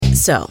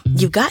So,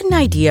 you've got an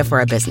idea for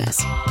a business.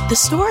 The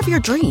store of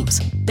your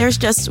dreams. There's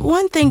just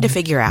one thing to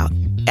figure out.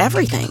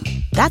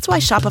 Everything. That's why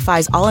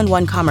Shopify's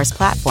all-in-one commerce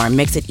platform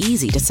makes it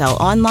easy to sell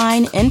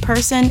online, in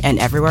person, and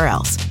everywhere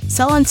else.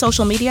 Sell on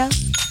social media,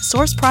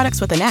 source products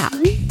with an app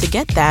to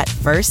get that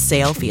first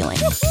sale feeling.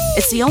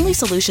 It's the only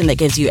solution that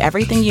gives you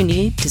everything you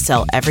need to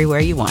sell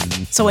everywhere you want.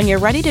 So when you're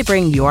ready to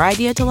bring your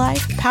idea to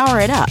life, power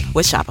it up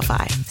with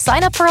Shopify.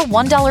 Sign up for a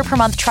 $1 per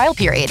month trial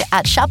period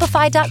at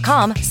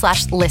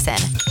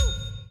shopify.com/listen.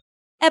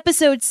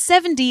 Episode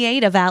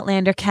 78 of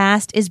Outlander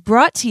Cast is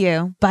brought to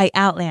you by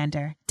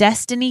Outlander,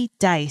 Destiny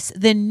Dice,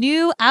 the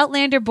new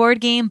Outlander board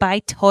game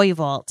by Toy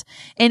Vault.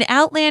 In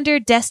Outlander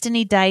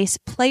Destiny Dice,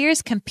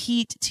 players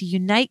compete to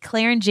unite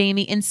Claire and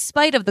Jamie in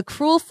spite of the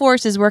cruel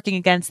forces working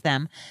against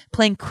them,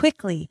 playing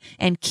quickly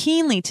and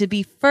keenly to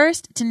be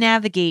first to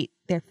navigate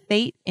their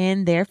fate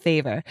in their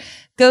favor.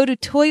 Go to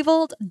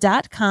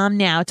toyvault.com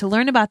now to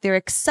learn about their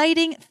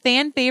exciting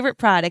fan favorite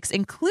products,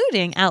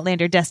 including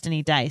Outlander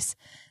Destiny Dice.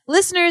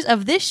 Listeners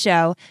of this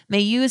show may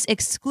use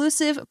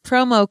exclusive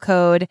promo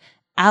code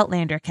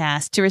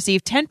OutlanderCast to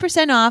receive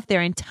 10% off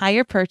their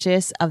entire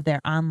purchase of their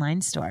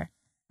online store.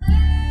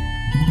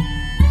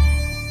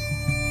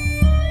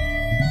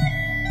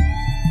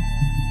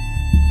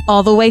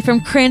 All the way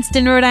from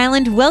Cranston, Rhode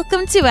Island,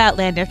 welcome to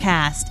Outlander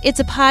Cast.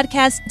 It's a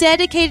podcast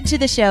dedicated to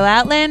the show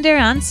Outlander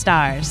on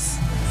Starz.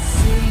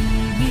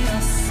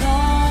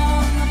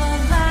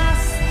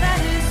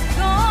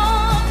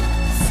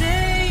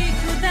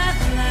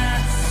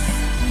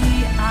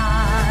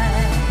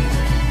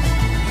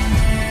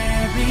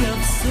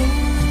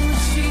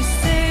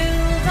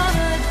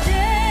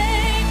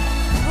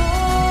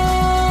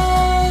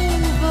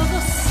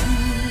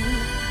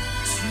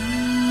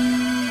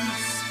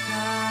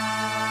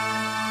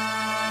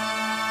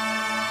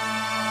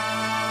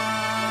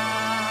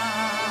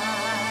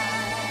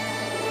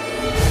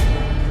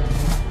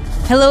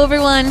 Hello,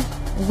 everyone.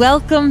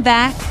 Welcome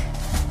back.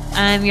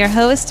 I'm your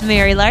host,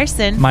 Mary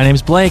Larson. My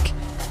name's Blake,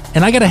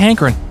 and I got a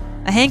hankering.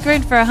 A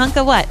hankering for a hunk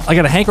of what? I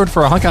got a hankering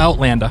for a hunk of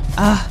Outlander.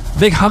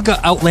 Big hunk of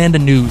Outlander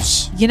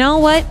news. You know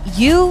what?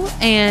 You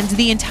and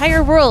the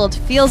entire world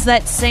feels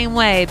that same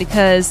way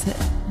because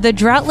the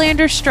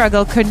Droughtlander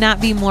struggle could not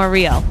be more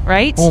real,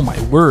 right? Oh,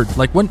 my word.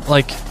 I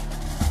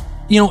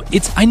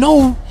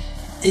know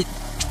it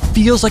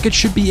feels like it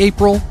should be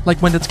April, like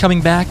when it's coming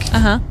back.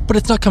 But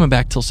it's not coming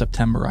back till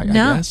September, I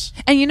guess.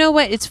 And you know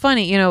what? It's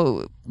funny.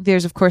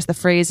 There's, of course, the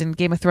phrase in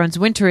Game of Thrones,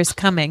 winter is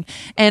coming.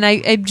 And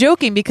I'm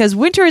joking because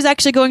winter is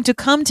actually going to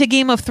come to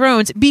Game of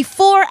Thrones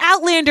before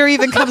Outlander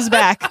even comes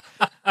back.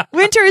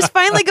 Winter is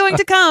finally going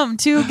to come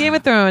to Game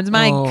of Thrones.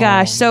 My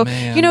gosh. So,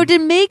 man. To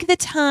make the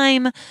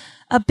time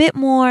a bit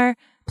more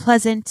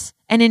pleasant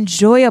and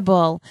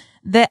enjoyable,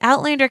 the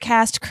Outlander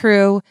cast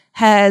crew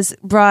has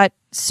brought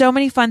so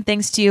many fun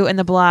things to you in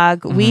the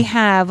blog. We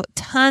have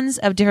tons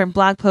of different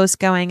blog posts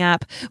going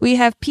up. We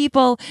have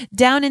people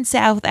down in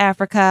South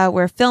Africa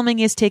where filming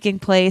is taking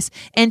place.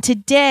 And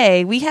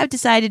today we have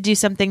decided to do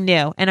something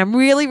new. And I'm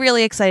really,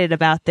 really excited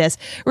about this.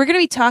 We're going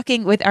to be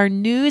talking with our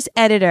news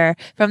editor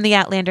from the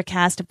Outlander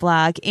Cast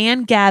blog,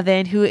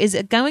 Gavin, who is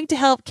going to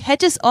help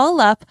catch us all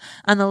up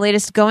on the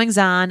latest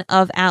goings-on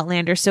of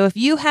Outlander. So if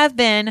you have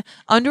been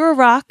under a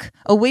rock,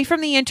 away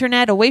from the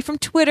internet, away from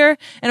Twitter,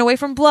 and away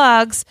from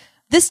blogs,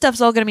 this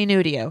stuff's all going to be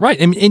new to you. Right.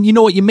 And you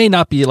know what? You may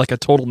not be like a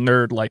total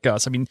nerd like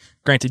us. I mean,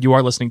 granted, you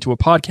are listening to a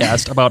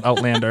podcast about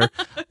Outlander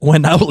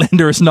when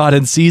Outlander is not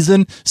in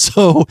season,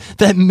 so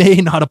that may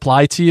not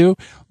apply to you.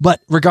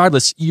 But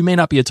regardless, you may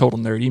not be a total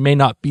nerd. You may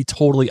not be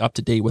totally up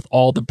to date with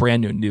all the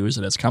brand new news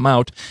that has come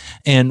out.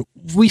 And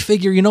we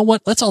figure, you know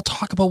what? Let's all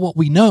talk about what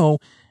we know.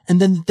 And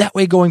then that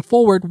way going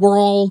forward, we're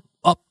all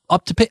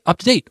up to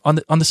date on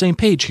the same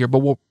page here,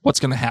 but what's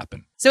going to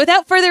happen. So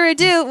without further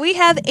ado, we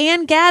have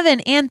Gavin.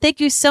 Anne, thank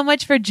you so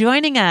much for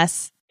joining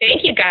us.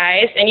 Thank you,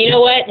 guys. And you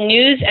know what?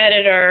 News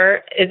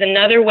editor is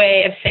another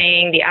way of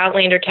saying the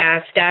Outlander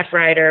cast staff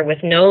writer with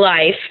no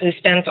life who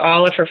spends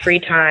all of her free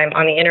time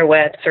on the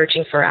interweb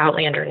searching for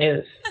Outlander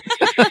news.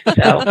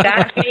 So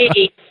that's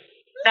me.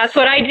 That's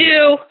what I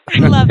do. I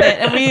love it.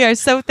 And we are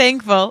so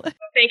thankful.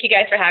 Thank you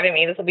guys for having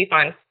me. This will be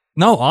fun.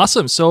 No,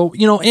 awesome. So,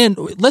 and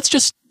let's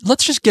just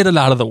get it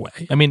out of the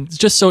way. I mean,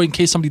 just so in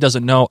case somebody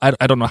doesn't know,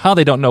 I don't know how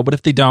they don't know, but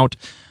if they don't,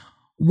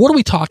 what are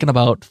we talking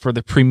about for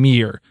the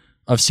premiere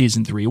of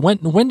season 3?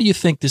 When do you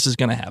think this is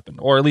going to happen?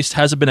 Or at least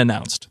has it been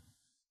announced?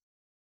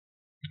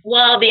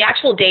 Well, the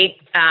actual date,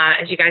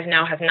 as you guys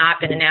know, has not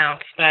been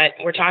announced, but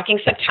we're talking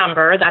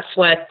September. That's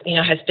what,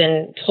 has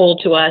been told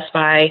to us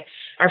by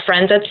our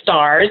friends at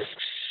Starz.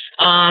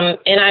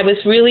 And I was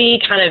really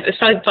it's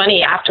probably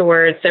funny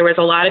afterwards, there was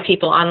a lot of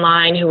people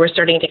online who were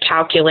starting to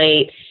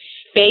calculate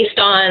based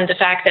on the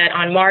fact that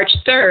on March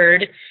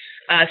 3rd,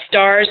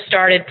 Starz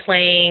started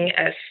playing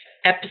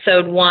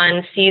episode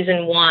 1,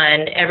 season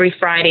 1 every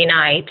Friday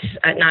night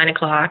at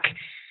 9:00.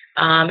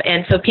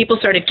 And so people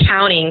started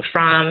counting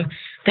from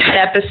that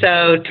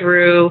episode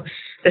through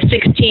the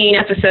 16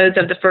 episodes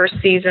of the first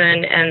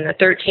season and the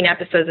 13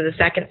 episodes of the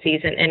second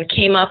season, and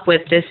came up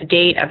with this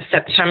date of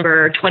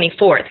September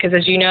 24th. Because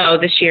as you know,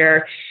 this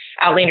year,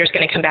 Outlander is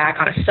going to come back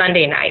on a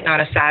Sunday night, not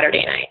a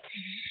Saturday night.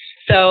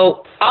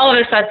 So all of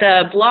us at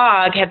the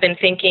blog have been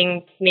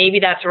thinking maybe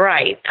that's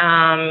right.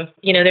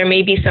 There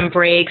may be some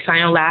breaks. I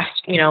know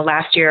last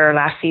year or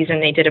last season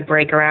they did a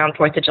break around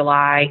 4th of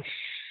July.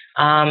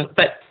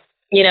 But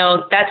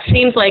that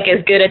seems like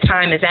as good a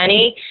time as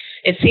any.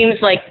 It seems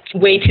like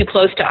way too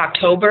close to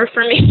October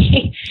for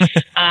me.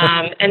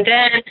 And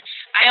then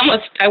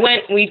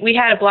we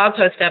had a blog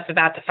post up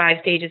about the 5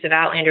 stages of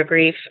Outlander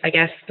grief, I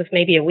guess it was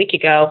maybe a week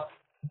ago.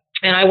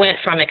 And I went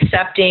from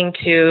accepting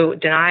to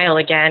denial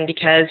again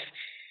because,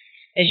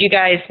 as you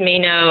guys may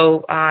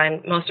know,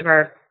 most of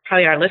our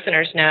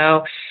listeners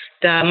know,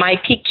 the My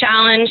Peak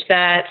Challenge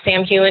that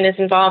Sam Hewen is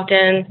involved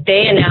in,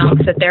 they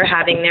announced that they're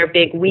having their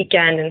big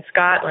weekend in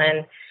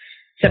Scotland,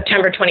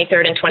 September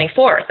 23rd and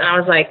 24th. And I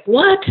was like,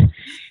 what?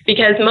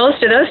 Because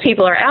most of those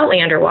people are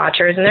Outlander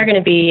watchers, and they're going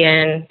to be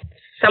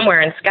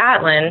somewhere in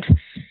Scotland.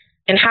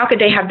 And how could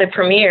they have the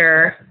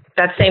premiere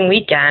that same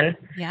weekend?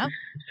 Yeah.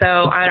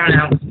 So I don't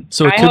know.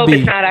 So I hope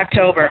it's not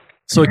October.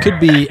 So it could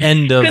be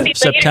end of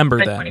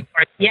September then.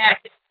 Yeah,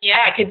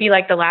 it could be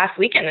like the last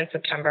weekend in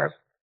September.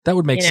 That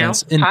would make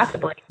sense. And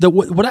possibly.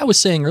 What I was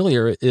saying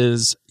earlier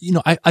is,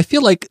 I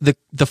feel like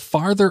the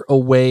farther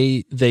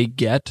away they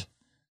get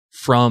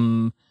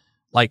from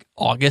like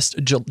August,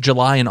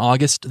 July and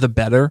August, the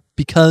better,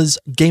 because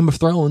Game of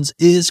Thrones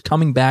is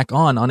coming back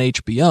on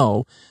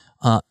HBO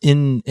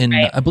in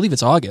right. I believe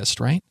it's August,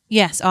 right?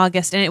 Yes,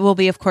 August, and it will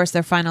be, of course,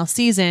 their final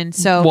season.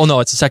 So, well,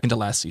 no, it's the second to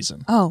last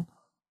season. Oh,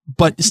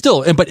 but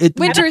still,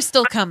 winter is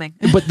still coming.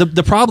 But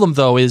the problem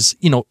though is,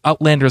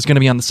 Outlander is going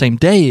to be on the same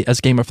day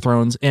as Game of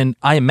Thrones, and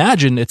I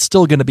imagine it's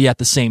still going to be at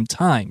the same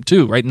time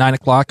too, right?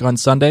 9:00 on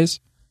Sundays.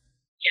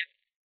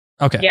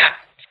 Yeah. Okay. Yeah.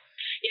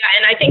 Yeah,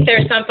 and I think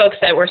there's some folks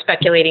that were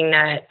speculating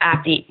that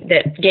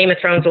that Game of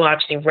Thrones will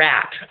actually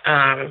wrap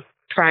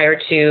prior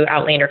to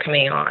Outlander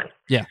coming on.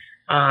 Yeah.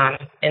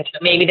 And so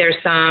maybe there's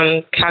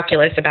some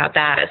calculus about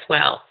that as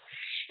well.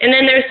 And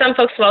then there's some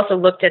folks who also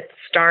looked at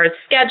Star's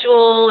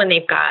schedule, and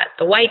they've got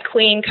The White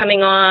Queen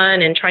coming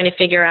on and trying to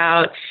figure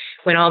out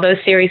when all those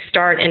series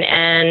start and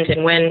end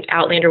and when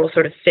Outlander will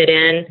sort of fit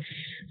in.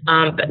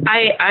 But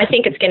I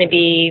think it's going to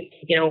be,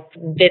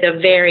 the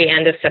very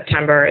end of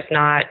September. If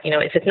not,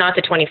 if it's not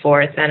the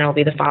 24th, then it'll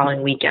be the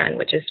following weekend,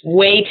 which is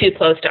way too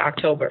close to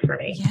October for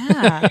me.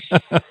 Yeah.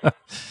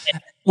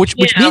 which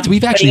means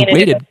we've actually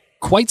waited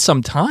quite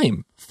some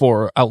time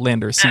for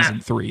Outlander season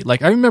 3.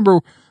 Like I remember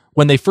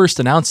when they first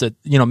announced it,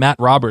 Matt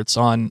Roberts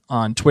on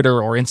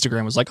Twitter or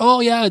Instagram was like, "Oh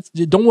yeah,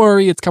 don't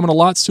worry, it's coming a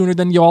lot sooner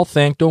than you all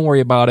think. Don't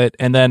worry about it."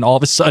 And then all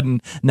of a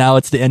sudden, now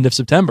it's the end of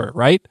September,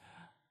 right?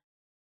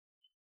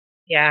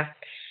 Yeah.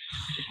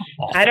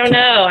 I don't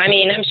know. I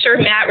mean, I'm sure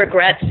Matt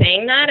regrets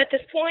saying that at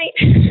this point.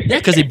 Yeah,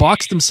 because he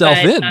boxed himself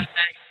in.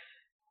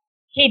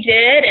 He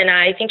did, and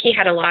I think he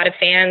had a lot of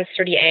fans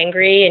pretty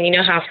angry. And you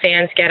know how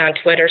fans get on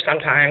Twitter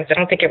sometimes. I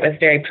don't think it was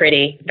very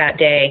pretty that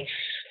day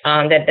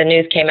that the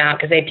news came out,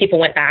 because people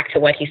went back to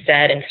what he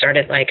said and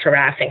started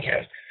harassing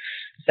him.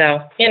 So,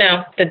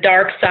 the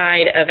dark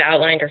side of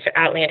Outlander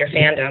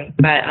fandom.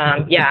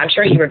 But yeah, I'm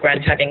sure he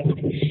regrets having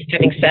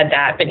said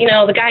that. But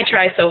the guy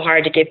tries so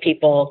hard to give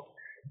people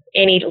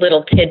any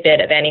little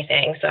tidbit of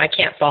anything, so I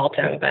can't fault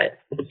him. But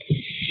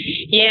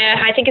yeah,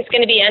 I think it's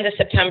going to be end of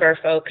September,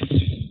 folks.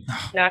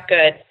 Not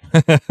good.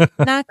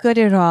 Not good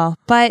at all.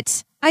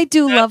 But I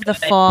do love the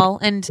fall,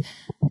 and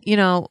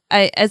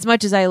as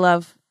much as I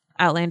love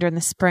Outlander in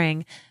the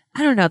spring,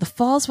 I don't know, the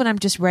fall's when I'm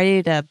just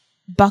ready to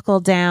buckle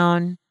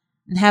down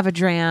and have a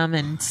dram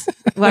and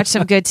watch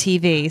some good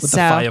TV. With the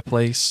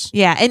fireplace.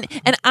 Yeah, and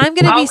I'm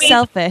going to be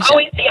selfish.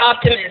 Always the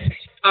optimist.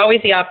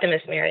 Always the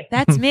optimist, Mary.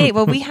 That's me.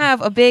 Well, we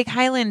have a big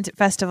Highland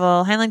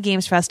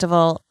Games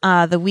Festival,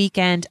 the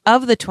weekend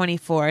of the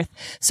 24th.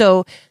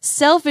 So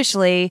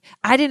selfishly,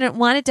 I didn't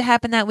want it to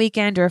happen that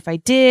weekend, or if I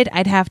did,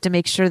 I'd have to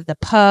make sure that the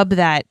pub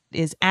that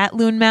is at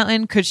Loon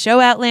Mountain could show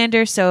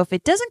Outlander. So if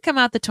it doesn't come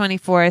out the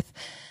 24th,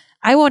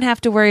 I won't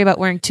have to worry about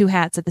wearing 2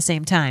 hats at the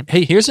same time.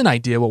 Hey, here's an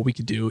idea what we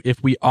could do.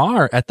 If we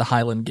are at the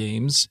Highland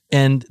Games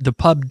and the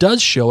pub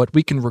does show it,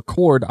 we can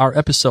record our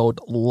episode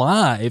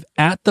live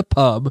at the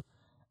pub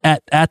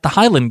at the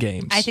Highland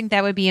Games. I think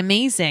that would be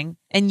amazing.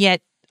 And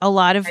yet a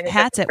lot of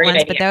hats at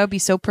once, but that would be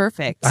so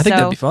perfect. I think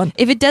that'd be fun.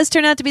 If it does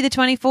turn out to be the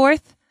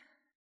 24th,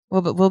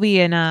 we'll be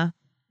in a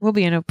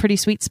pretty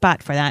sweet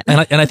spot for that.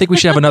 And I think we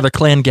should have another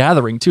clan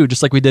gathering too,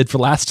 just like we did for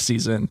last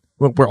season,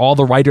 where all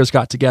the writers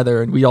got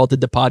together and we all did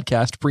the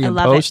podcast pre and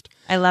post.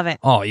 I love it.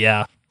 Oh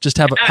yeah, just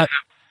have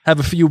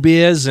a few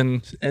beers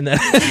and then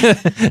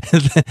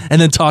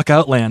and then talk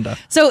Outlander.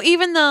 So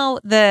even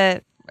though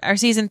our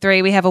season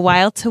 3, we have a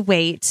while to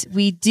wait,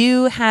 we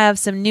do have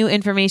some new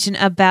information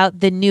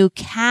about the new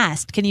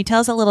cast. Can you tell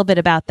us a little bit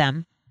about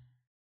them?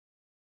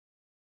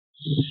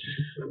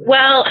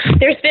 Well,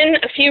 there's been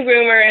a few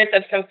rumors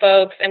of some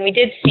folks, and we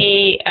did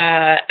see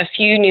a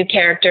few new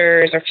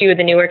characters, or a few of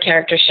the newer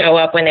characters show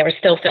up when they were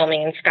still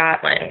filming in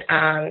Scotland.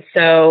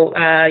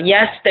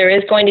 Yes, there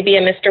is going to be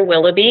a Mr.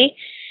 Willoughby,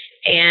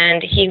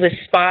 and he was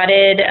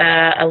spotted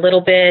a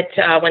little bit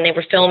when they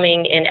were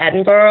filming in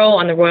Edinburgh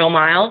on the Royal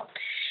Mile.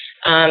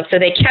 So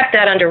they kept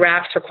that under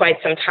wraps for quite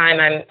some time,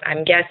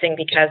 I'm guessing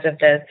because of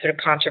the sort of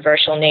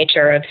controversial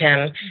nature of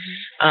him.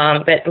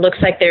 Mm-hmm. But it looks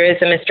like there is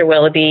a Mr.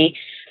 Willoughby.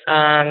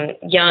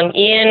 Young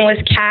Ian was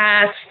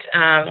cast.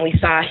 We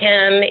saw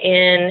him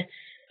in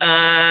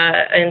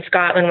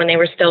Scotland when they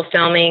were still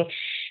filming.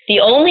 The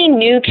only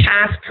new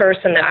cast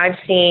person that I've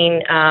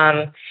seen,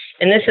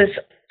 and this is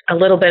a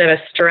little bit of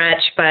a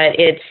stretch, but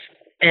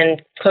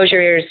and close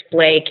your ears,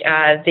 Blake,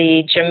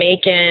 the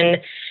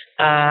Jamaican,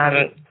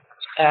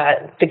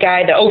 the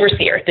guy,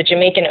 the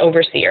Jamaican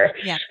overseer,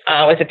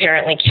 was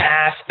apparently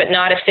cast, but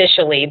not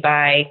officially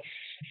by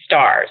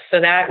Stars.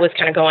 So that was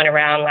kind of going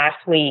around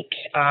last week,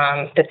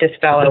 that this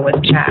fellow was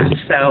cast.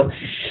 So,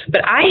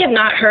 but I have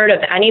not heard of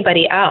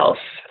anybody else,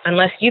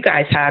 unless you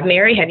guys have.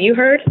 Mary, have you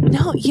heard?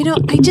 No,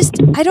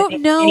 I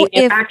don't know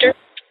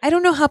I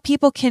don't know how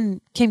people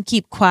can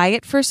keep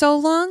quiet for so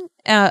long,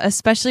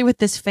 especially with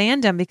this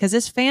fandom, because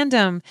this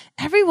fandom,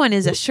 everyone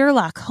is a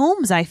Sherlock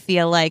Holmes, I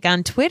feel like,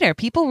 on Twitter.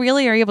 People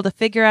really are able to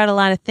figure out a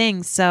lot of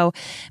things. So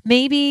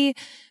maybe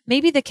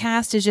the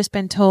cast has just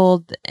been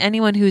told,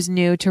 anyone who's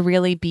new, to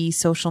really be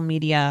social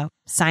media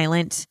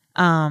silent,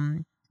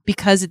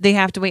 because they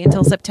have to wait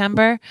until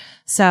September.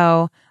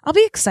 So I'll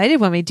be excited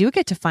when we do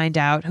get to find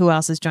out who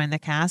else has joined the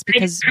cast,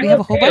 because we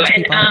have a whole bunch of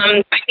people.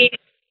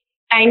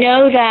 I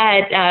know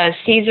that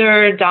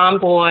Caesar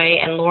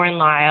Domboy and Lauren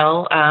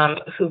Lyle,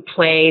 who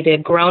play the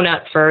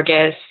grown-up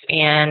Fergus,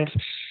 and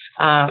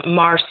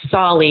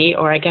Marsali,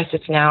 or I guess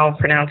it's now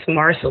pronounced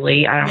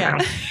Marsali, I don't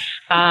know.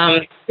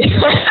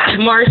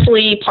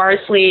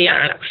 Parsley,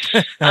 I don't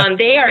know.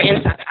 They are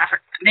in South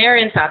Africa. They're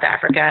in South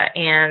Africa,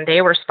 and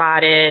they were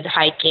spotted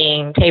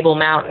hiking Table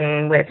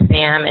Mountain with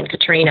Sam and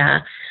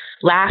Katrina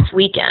last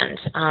weekend.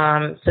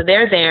 So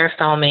they're there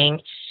filming.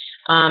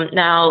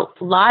 Now,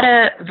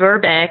 Lotta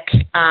Verbeek,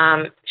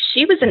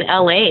 she was in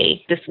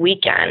LA this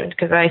weekend,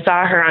 because I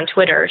saw her on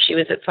Twitter. She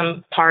was at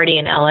some party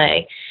in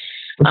LA.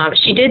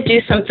 She did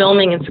do some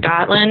filming in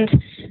Scotland.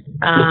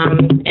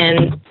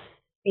 And,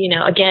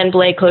 again,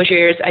 Blake, close your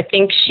ears. I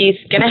think she's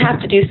going to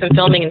have to do some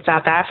filming in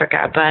South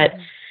Africa, but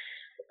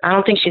I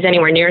don't think she's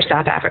anywhere near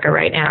South Africa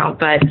right now.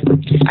 But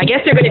I guess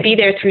they're going to be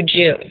there through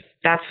June.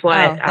 That's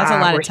what that's a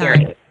lot we're of time.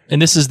 hearing.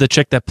 And this is the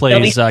chick that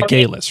plays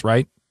Galis,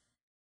 right?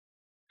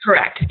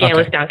 Correct.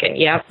 Galis Duncan.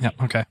 Yep. Yeah.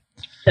 Okay.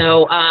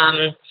 So,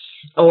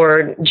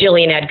 or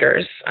Gillian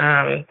Edgars.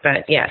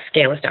 But yes,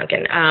 Galis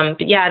Duncan.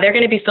 But yeah, they're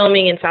going to be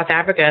filming in South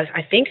Africa,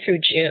 I think, through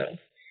June.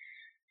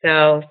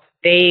 So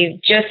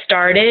they just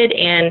started,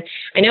 and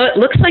I know it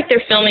looks like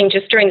they're filming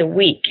just during the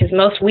week, because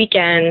most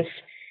weekends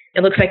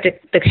it looks like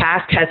the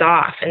cast has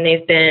off, and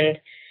they've been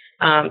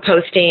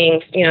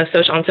posting,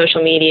 on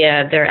social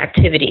media, their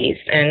activities.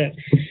 And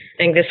I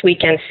think this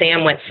weekend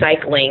Sam went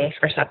cycling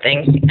or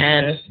something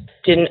and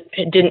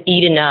didn't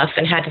eat enough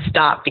and had to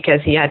stop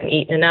because he hadn't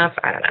eaten enough.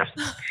 I don't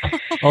know.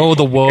 Oh,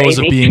 the woes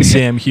of being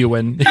Sam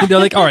Hewen. They're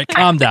like, all right,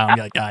 calm down,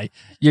 guy.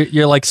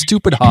 You're like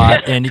stupid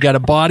hot, and you got a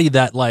body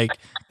that, like,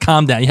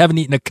 calm down. You haven't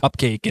eaten a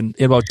cupcake in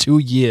about 2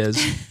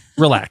 years.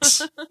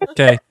 Relax.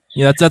 Okay.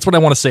 Yeah, that's what I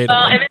want to say to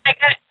them. And I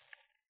got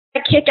a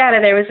kick out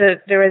of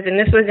and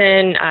this was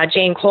in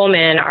Jane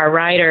Coleman, our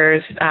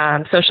writer's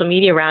social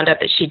media roundup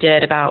that she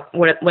did about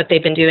what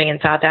they've been doing in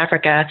South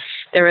Africa.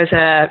 There was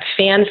a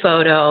fan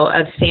photo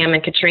of Sam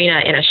and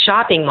Katrina in a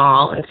shopping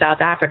mall in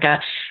South Africa,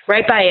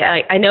 right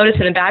by, I noticed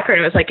in the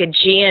background, it was like a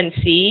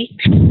GNC.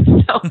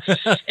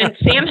 And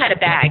Sam had a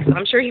bag, so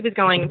I'm sure he was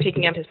going and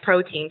picking up his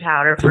protein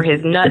powder for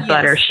his nut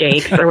butter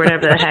shakes or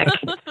whatever the heck.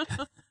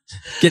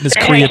 Getting his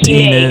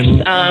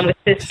creatine in. With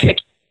his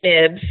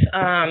nibs.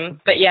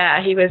 But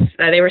yeah, he was.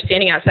 They were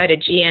standing outside a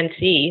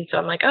GNC, so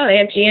I'm like, oh, they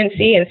have GNC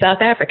in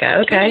South Africa.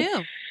 Okay.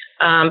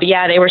 But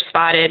yeah, they were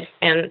spotted,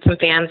 and some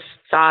fans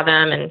saw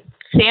them, and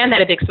Sam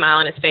had a big smile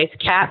on his face.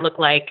 Kat looked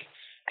like,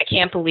 I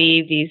can't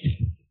believe these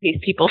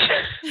people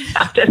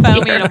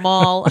found me in a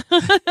mall.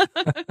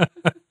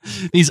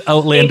 These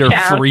Outlander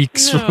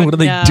freaks. What are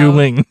they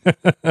doing?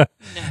 No.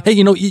 Hey,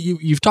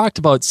 you've talked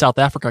about South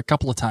Africa a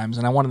couple of times,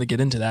 and I wanted to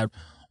get into that.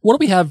 What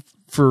do we have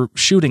for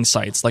shooting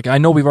sites? Like, I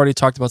know we've already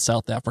talked about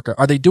South Africa.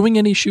 Are they doing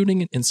any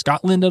shooting in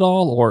Scotland at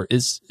all, or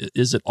is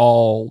it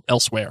all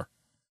elsewhere?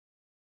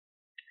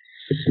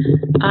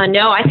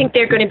 No, I think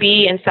they're going to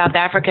be in South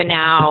Africa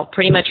now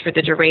pretty much for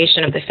the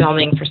duration of the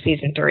filming for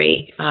season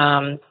 3.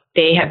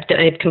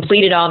 They've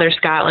completed all their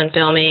Scotland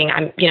filming.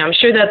 I'm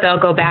sure that they'll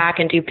go back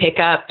and do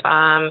pickup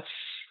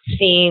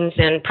scenes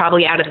and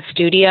probably out of the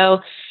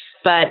studio.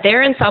 But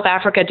they're in South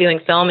Africa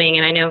doing filming,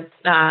 and I know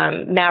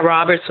Matt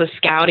Roberts was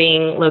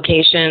scouting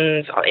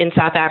locations in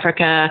South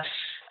Africa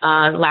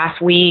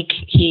last week.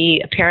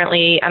 He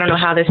apparently, I don't know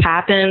how this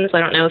happens. I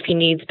don't know if he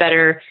needs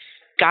better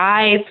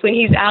guides when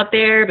he's out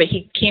there, but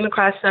he came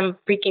across some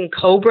freaking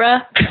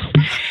cobra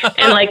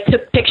and like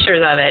took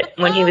pictures of it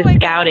when he was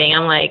scouting.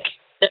 I'm like,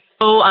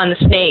 no on the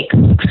snakes.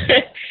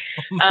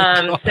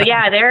 So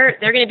yeah, they're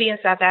going to be in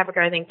South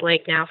Africa, I think,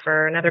 Blake, now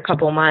for another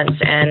couple of months,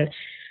 and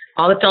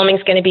all the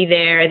filming's going to be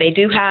there. They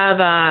do have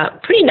a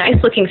pretty nice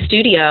looking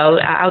studio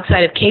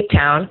outside of Cape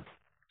Town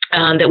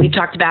that we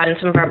talked about in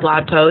some of our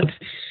blog posts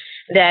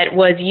that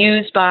was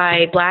used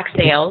by Black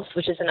Sails,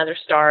 which is another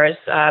Stars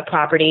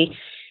property.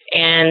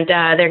 And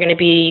they're going to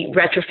be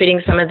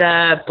retrofitting some of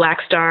the Black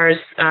Stars,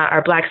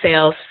 our Black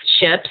Sails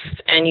ships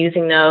and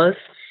using those.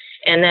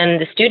 And then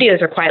the studios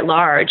are quite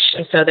large,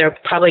 and so they're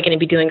probably going to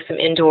be doing some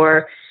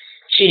indoor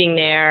shooting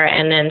there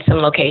and then some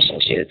location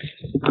shoots.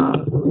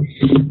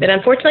 But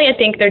unfortunately, I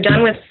think they're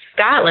done with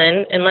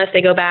Scotland unless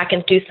they go back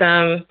and do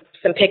some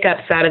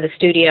pickups out of the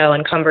studio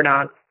in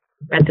Cumbernauld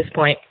at this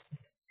point.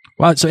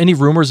 Wow. So any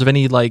rumors of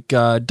any like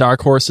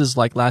dark horses?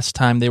 Like last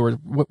time they were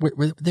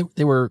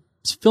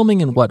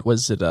filming in what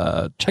was it?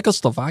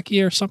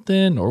 Czechoslovakia or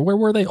something? Or where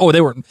were they? Oh,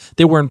 they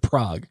were in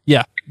Prague.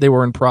 Yeah, they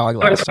were in Prague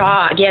last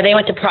time. Yeah, they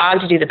went to Prague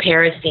to do the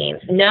Paris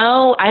scenes.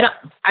 No, I don't.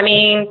 I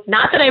mean,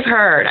 not that I've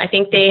heard. I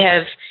think they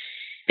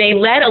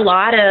let a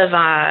lot of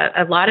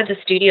the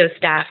studio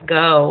staff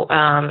go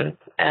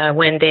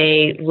when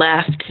they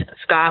left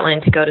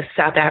Scotland to go to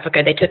South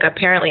Africa. They took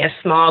apparently a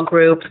small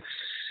group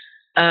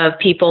of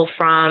people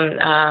from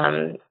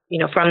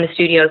from the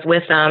studios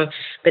with them,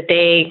 but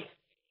they,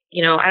 I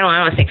don't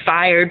want to say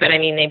fired, but I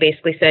mean, they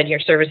basically said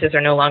your services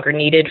are no longer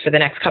needed for the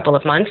next couple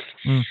of months.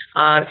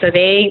 So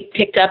they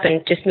picked up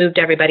and just moved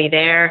everybody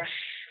there.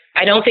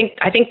 I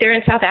think they're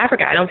in South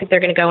Africa. I don't think they're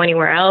going to go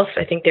anywhere else.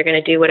 I think they're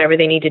going to do whatever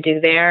they need to do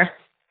there,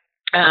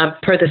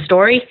 per the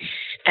story.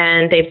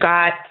 And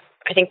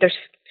I think they're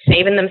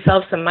saving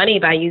themselves some money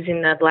by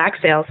using the Black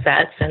Sail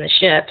sets and the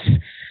ships.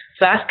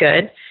 So that's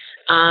good.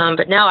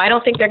 But no, I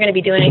don't think they're going to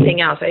be doing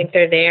anything else. I think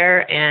they're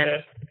there,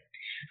 and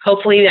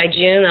hopefully by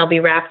June they'll be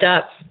wrapped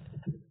up.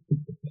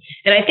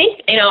 And I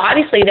think,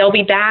 obviously they'll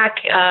be back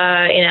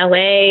in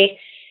LA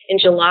in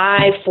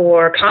July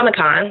for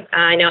Comic-Con.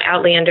 I know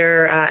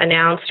Outlander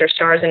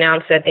Stars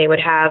announced that they would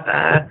have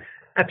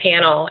a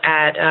panel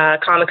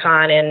at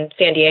Comic-Con in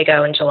San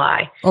Diego in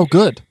July. Oh,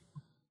 good.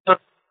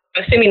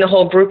 I'm assuming the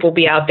whole group will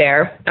be out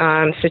there.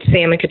 So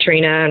Sam and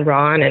Katrina and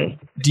Ron and.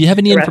 Do you have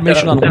any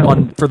information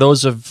on for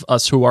those of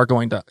us who are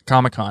going to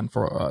Comic-Con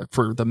for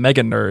the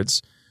mega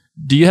nerds?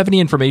 Do you have any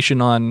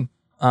information on?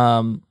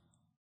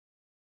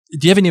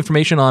 Do you have any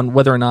information on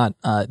whether or not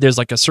there's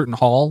like a certain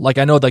hall? Like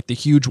I know like the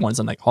huge ones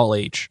in like Hall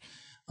H,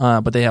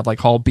 but they have like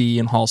Hall B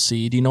and Hall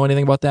C. Do you know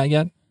anything about that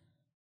yet?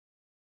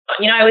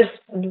 I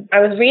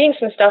was reading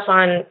some stuff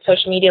on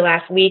social media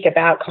last week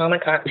about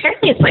Comic-Con.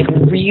 Apparently, it's like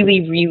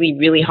really, really,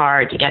 really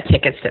hard to get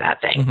tickets to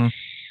that thing.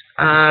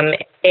 Mm-hmm.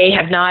 They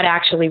have not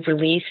actually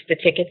released the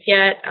tickets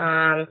yet.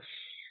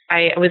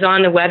 I was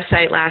on the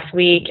website last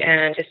week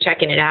and just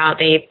checking it out.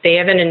 They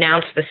haven't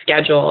announced the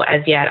schedule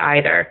as yet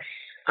either.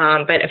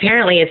 But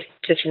apparently it's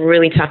just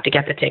really tough to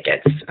get the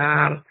tickets.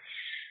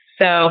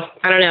 So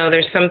I don't know.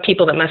 There's some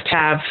people that must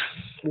have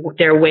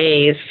their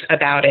ways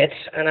about it,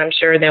 and I'm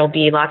sure there'll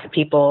be lots of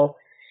people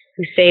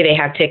who say they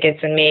have tickets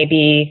and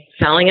maybe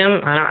selling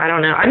them. I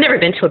don't know. I've never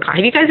been to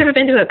have you guys ever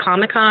been to a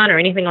Comic-Con or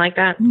anything like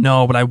that?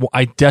 No, but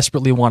I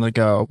desperately want to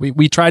go.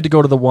 We tried to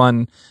go to the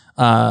one,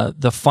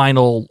 the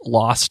final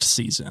Lost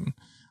season,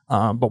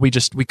 but we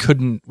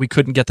couldn't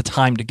get the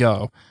time to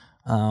go.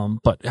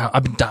 But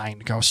I've been dying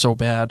to go so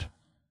bad.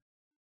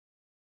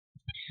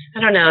 I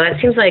don't know. That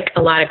seems like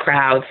a lot of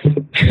crowds.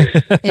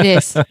 It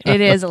is.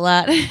 It is a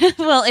lot.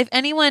 Well, if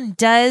anyone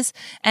does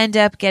end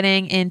up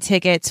getting in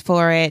tickets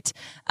for it,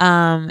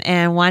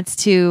 and wants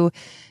to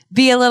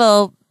be a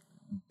little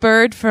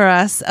bird for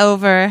us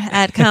over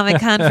at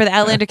Comic-Con for the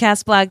Outlander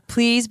Cast blog,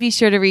 please be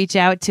sure to reach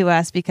out to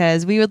us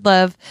because we would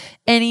love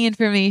any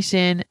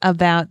information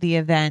about the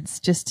events.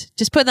 Just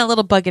putting that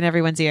little bug in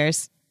everyone's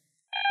ears.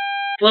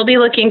 We'll be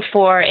looking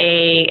for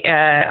a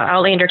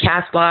Outlander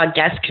Cast blog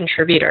guest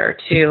contributor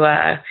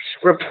to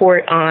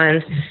report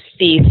on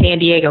the San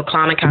Diego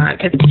Comic-Con,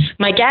 because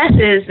my guess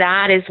is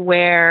that is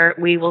where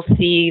we will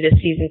see the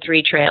season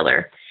 3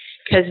 trailer,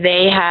 because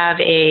they have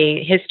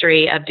a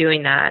history of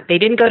doing that. They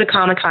didn't go to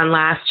Comic-Con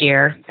last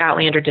year.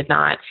 Outlander did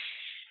not.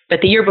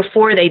 But the year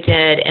before they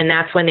did, and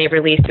that's when they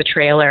released the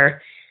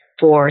trailer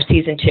for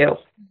season 2.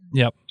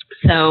 Yep.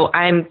 So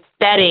I'm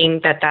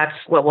betting that that's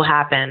what will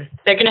happen.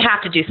 They're going to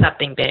have to do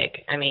something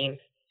big. I mean,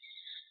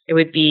 it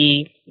would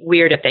be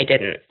weird if they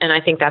didn't. And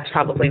I think that's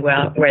probably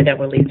where they'll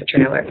release the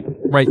trailer.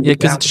 Right. Yeah,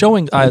 because it's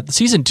showing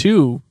season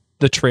 2,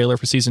 the trailer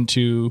for season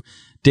 2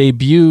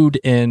 debuted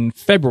in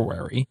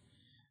February.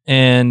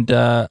 And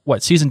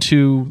season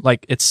 2,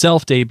 like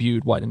itself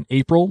debuted, in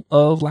April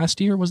of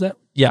last year? Was that?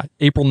 Yeah,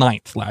 April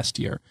 9th last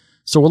year.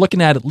 So we're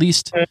looking at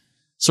least...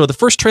 So the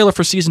first trailer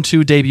for season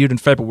 2 debuted in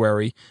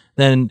February,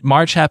 then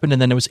March happened, and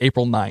then it was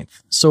April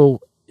 9th. So,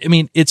 I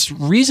mean, it's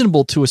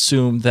reasonable to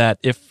assume that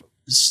if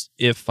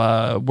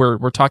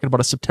we're talking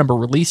about a September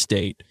release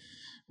date,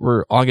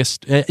 we're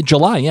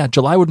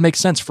July would make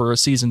sense for a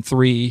season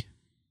 3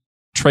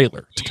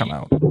 trailer to come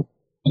out.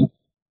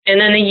 And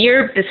then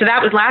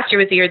that was last year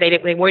was the year they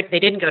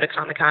didn't go to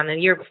Comic-Con. The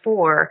year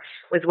before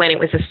was when it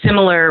was a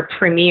similar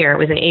premiere. It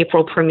was an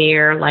April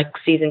premiere, like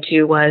season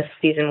 2 was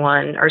season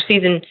 1, or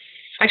season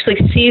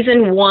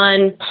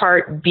 1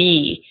 part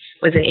B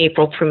was an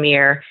April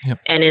premiere. Yep.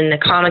 And in the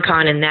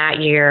Comic-Con in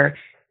that year,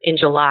 in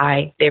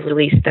July, they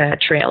released the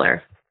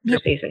trailer for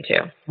season 2.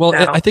 Well,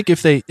 so, I think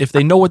if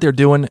they know what they're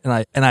doing,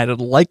 and I'd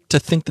like to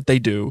think that they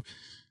do,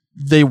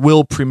 they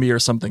will premiere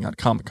something on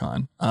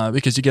Comic-Con,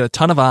 because you get a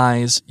ton of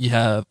eyes, you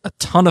have a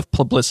ton of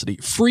publicity,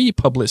 free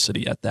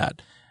publicity at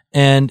that.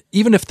 And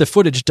even if the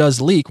footage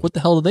does leak, what the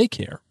hell do they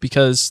care?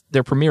 Because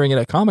they're premiering it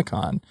at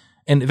Comic-Con,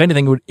 and if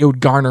anything, it would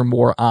garner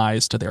more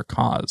eyes to their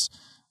cause.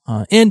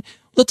 And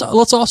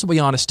let's also be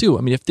honest too.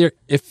 I mean,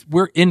 if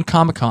we're in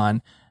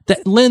Comic-Con,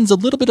 that lends a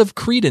little bit of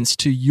credence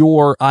to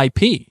your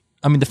IP.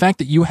 I mean, the fact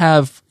that you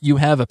have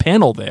a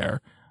panel there.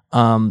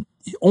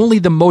 Only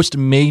the most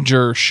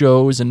major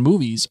shows and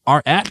movies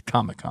are at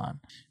Comic-Con.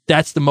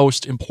 That's the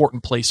most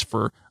important place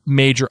for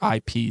major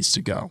IPs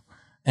to go.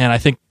 And I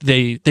think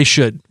they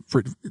should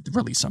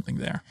release something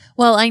there.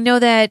 Well, I know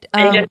that...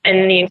 and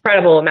the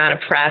incredible amount of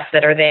press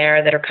that are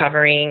there that are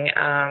covering,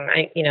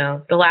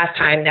 the last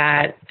time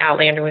that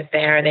Outlander was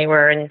there, they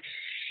were in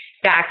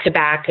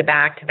back-to-back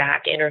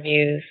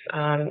interviews,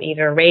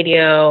 either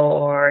radio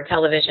or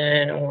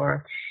television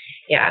or...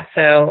 Yeah,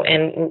 so,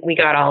 and we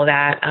got all of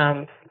that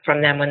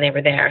from them when they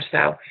were there.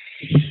 So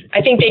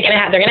I think they're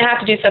gonna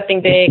have to do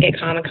something big at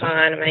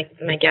Comic-Con.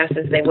 My guess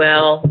is they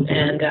will,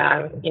 and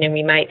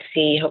we might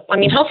see. I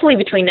mean, hopefully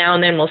between now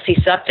and then we'll see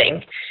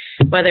something,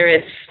 whether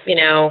it's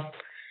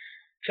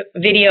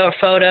video or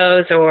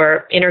photos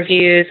or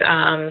interviews.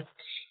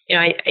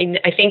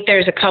 I think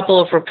there's a couple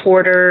of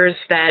reporters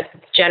that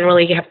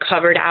generally have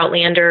covered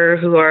Outlander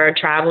who are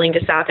traveling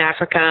to South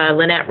Africa.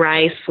 Lynette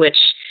Rice, which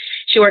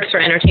she works for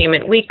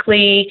Entertainment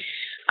Weekly.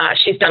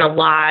 She's done a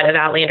lot of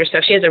Outlander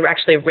stuff. She has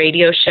actually a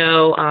radio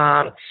show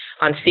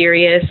on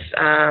Sirius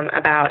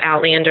about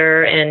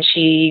Outlander, and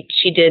she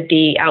did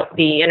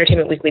the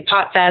Entertainment Weekly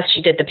Pop Fest.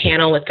 She did the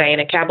panel with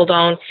Diana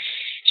Gabaldon.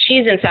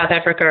 She's in South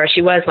Africa, or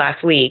she was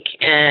last week,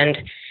 and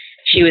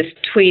she was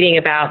tweeting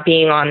about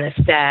being on the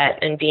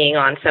set and being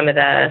on some of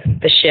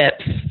the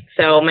ships.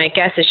 So my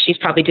guess is she's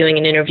probably doing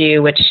an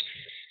interview, which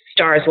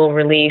Stars will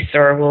release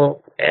or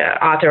will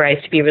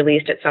authorize to be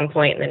released at some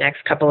point in the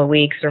next couple of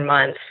weeks or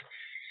months.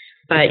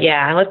 But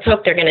yeah, let's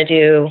hope they're going to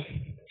do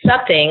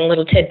something,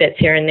 little tidbits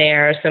here and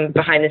there, some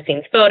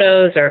behind-the-scenes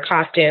photos or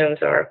costumes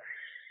or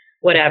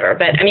whatever.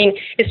 But I mean,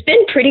 it's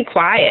been pretty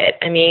quiet.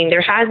 I mean,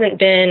 there hasn't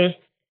been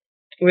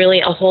really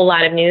a whole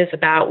lot of news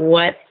about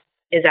what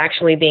is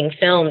actually being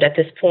filmed at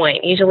this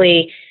point.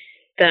 Usually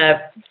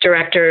the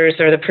directors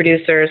or the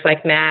producers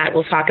like Matt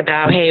will talk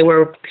about, hey,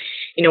 we're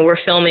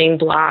filming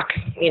block,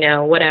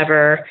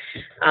 whatever.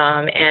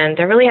 And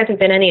there really hasn't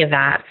been any of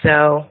that.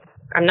 So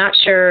I'm not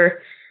sure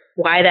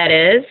why that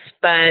is,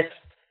 but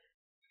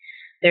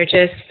they're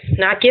just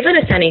not giving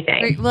us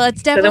anything. Well,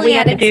 it's definitely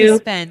added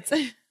suspense.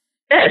 This.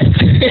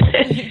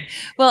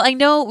 Well, I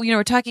know,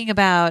 we're talking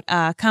about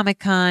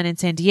Comic-Con in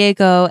San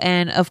Diego,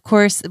 and of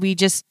course they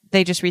just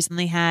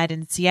recently had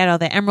in Seattle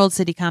the Emerald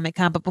City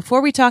Comic-Con. But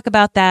before we talk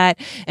about that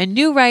and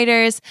new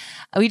writers,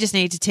 we just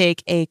need to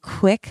take a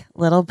quick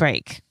little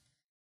break.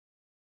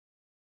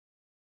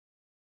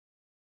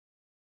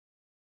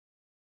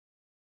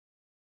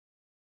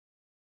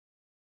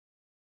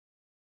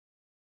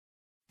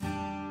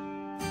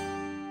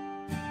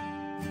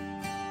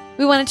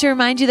 We wanted to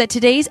remind you that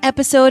today's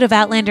episode of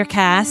Outlander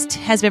Cast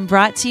has been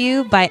brought to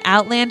you by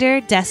Outlander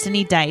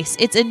Destiny Dice.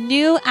 It's a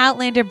new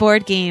Outlander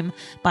board game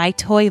by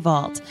Toy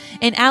Vault.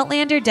 In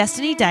Outlander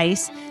Destiny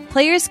Dice,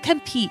 players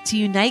compete to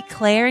unite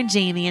Claire and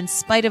Jamie in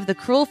spite of the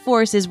cruel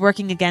forces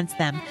working against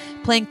them,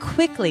 playing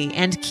quickly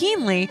and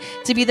keenly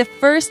to be the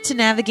first to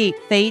navigate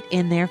fate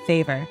in their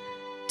favor.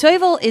 Toy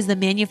Vault is the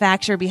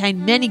manufacturer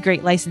behind many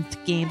great licensed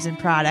games and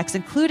products,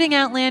 including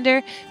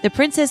Outlander, The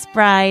Princess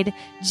Bride,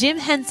 Jim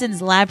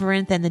Henson's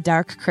Labyrinth, and The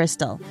Dark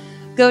Crystal.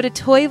 Go to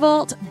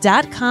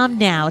toyvault.com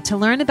now to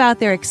learn about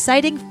their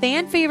exciting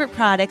fan-favorite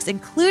products,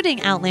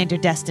 including Outlander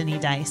Destiny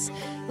Dice.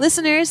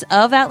 Listeners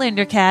of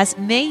OutlanderCast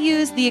may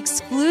use the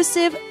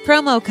exclusive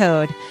promo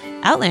code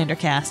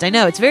OutlanderCast. I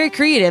know, it's very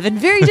creative and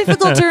very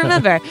difficult to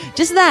remember.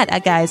 Just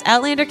that, guys.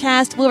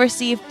 OutlanderCast will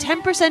receive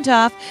 10%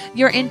 off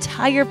your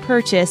entire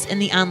purchase in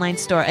the online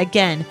store.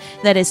 Again,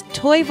 that is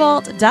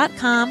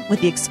toyvault.com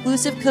with the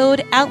exclusive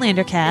code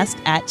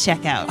OutlanderCast at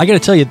checkout. I got to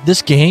tell you,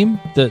 this game,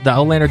 the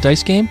Outlander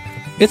dice game,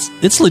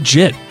 it's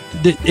legit.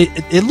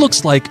 It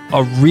looks like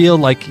a real,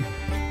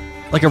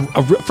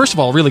 first of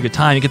all, a really good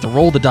time. You get to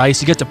roll the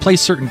dice. You get to play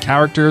certain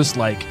characters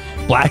like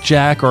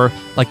Blackjack, or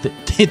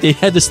they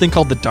had this thing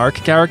called the Dark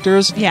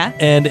characters. Yeah.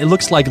 And it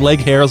looks like Leg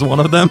Hair is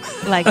one of them.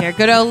 Leg Hair.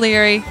 Good old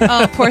Leary.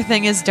 Oh, poor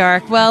thing is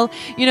dark. Well,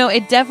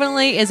 it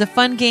definitely is a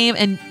fun game,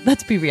 and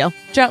let's be real,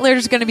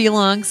 Outlander's going to be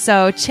long,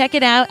 so check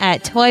it out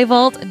at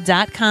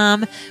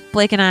toyvault.com.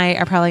 Blake and I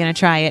are probably going to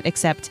try it,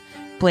 except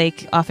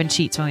Blake often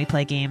cheats when we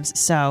play games,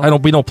 so...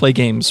 We don't play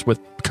games with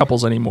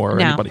couples anymore or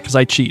No. anybody because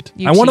I cheat.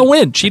 You I want to cheat.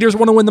 win. Cheaters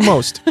want to win the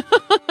most.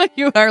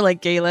 You are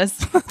like Gayless.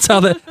 That's how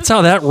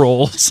that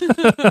rolls.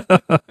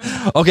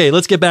 Okay,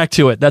 let's get back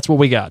to it. That's what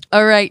we got.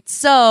 All right.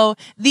 So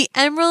the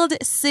Emerald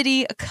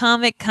City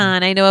Comic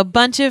Con. I know a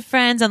bunch of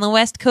friends on the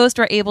West Coast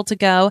were able to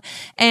go,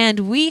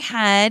 and we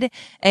had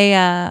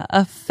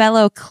a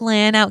fellow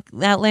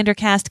Outlander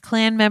cast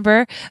clan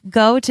member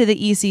go to the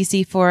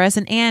ECC for us.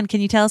 And Anne,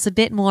 can you tell us a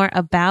bit more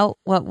about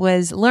what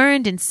was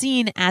learned and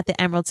seen at the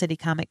Emerald City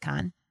Comic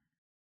Con?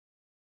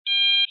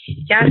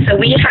 Yeah, so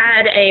we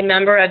had a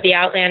member of the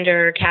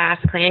Outlander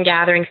Cast Clan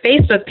Gathering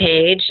Facebook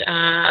page,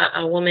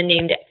 a woman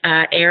named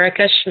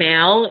Erica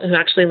Schmale, who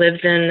actually lives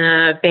in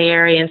the Bay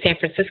Area in San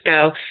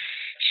Francisco.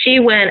 She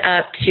went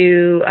up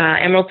to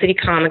Emerald City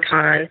Comic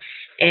Con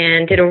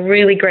and did a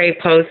really great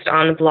post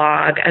on the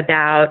blog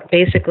about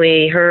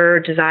basically her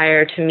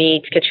desire to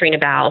meet Katrina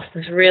Balfe. It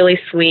was really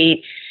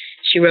sweet.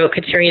 She wrote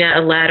Katrina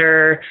a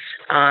letter,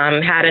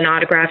 had an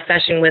autograph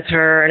session with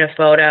her and a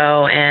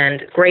photo,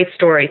 and great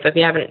story. So if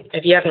you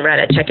haven't read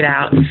it, check it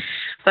out.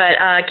 But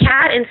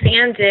Kat and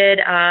Sam did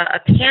a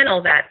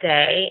panel that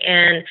day,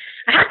 and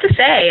I have to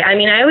say, I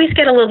mean, I always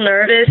get a little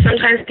nervous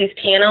sometimes at these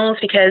panels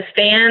because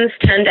fans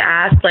tend to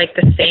ask like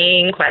the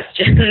same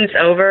questions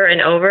over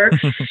and over.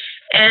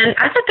 And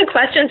I thought the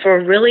questions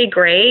were really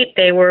great.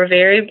 They were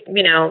very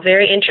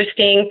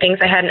interesting, things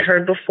I hadn't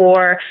heard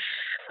before.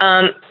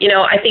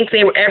 I think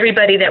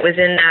everybody that was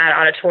in that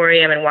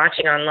auditorium and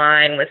watching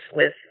online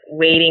was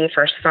waiting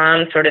for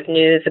some sort of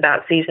news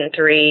about season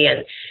 3.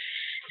 And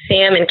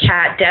Sam and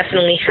Kat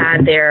definitely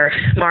had their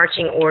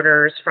marching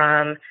orders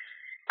from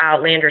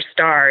Outlander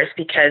stars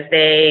because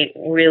they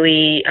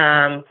really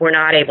were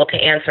not able to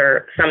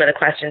answer some of the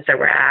questions that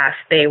were asked.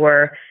 They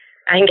were,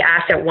 I think,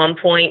 asked at one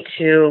point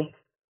through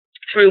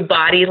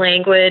body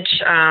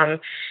language,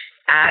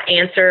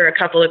 answer a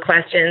couple of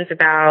questions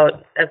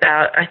about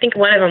I think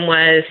one of them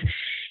was,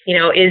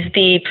 is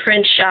the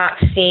print shop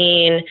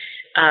scene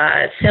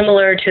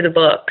similar to the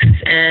books?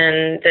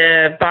 And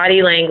the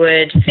body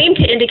language seemed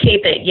to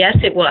indicate that yes,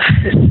 it was,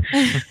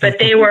 but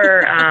they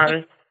were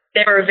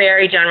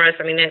very generous.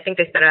 I mean, I think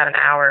they spent about an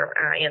hour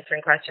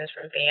answering questions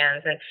from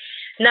fans, and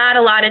not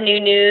a lot of new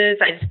news.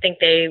 I just think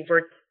they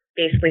were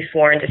basically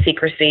sworn to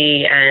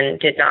secrecy and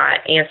did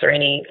not answer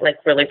any like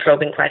really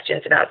probing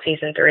questions about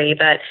season 3.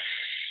 But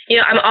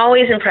I'm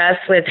always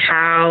impressed with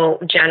how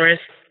generous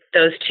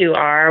those two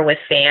are with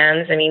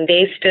fans. I mean,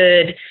 they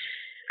stood,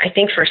 I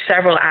think, for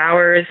several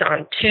hours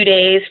on 2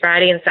 days,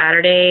 Friday and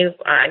Saturday,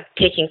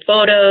 taking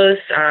photos,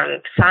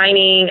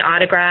 signing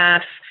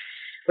autographs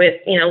with,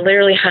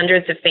 literally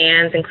hundreds of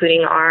fans,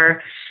 including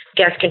our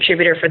guest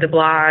contributor for the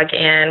blog,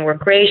 and were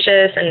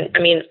gracious. And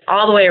I mean,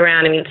 all the way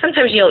around. I mean,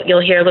 sometimes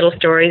you'll hear little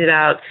stories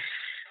about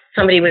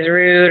somebody was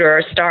rude or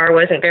a star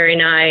wasn't very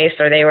nice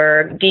or they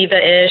were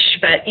diva-ish,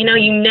 but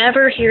you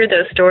never hear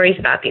those stories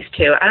about these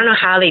two. I don't know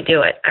how they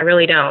do it. I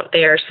really don't.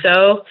 They are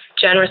so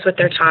generous with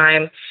their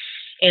time,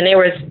 and there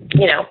was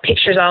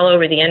pictures all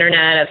over the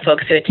internet of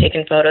folks who had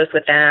taken photos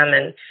with them,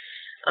 and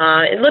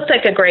it looked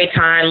like a great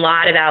time. A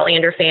lot of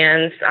Outlander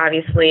fans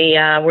obviously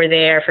were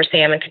there for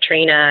Sam and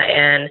Katrina,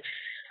 and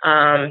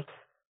I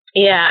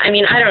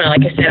mean, I don't know,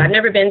 like I said, I've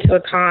never been to a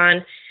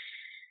con.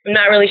 I'm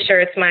not really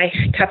sure it's my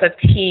cup of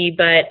tea,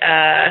 but,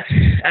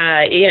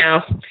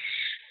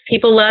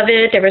 people love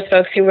it. There was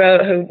folks who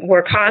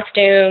wore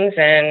costumes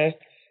and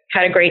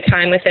had a great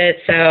time with it.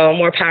 So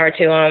more power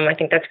to them. I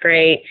think that's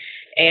great.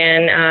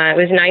 And it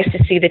was nice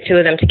to see the two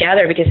of them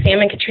together because Sam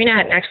and Katrina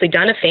hadn't actually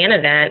done a fan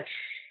event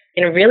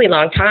in a really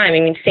long time. I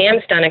mean,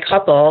 Sam's done a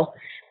couple,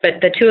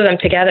 but the two of them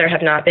together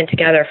have not been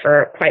together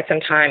for quite some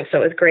time. So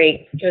it was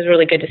great. It was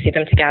really good to see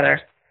them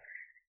together.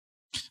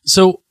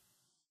 So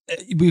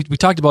we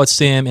talked about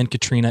Sam and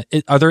Katrina.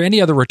 Are there any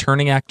other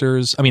returning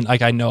actors? I mean,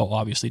 like I know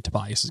obviously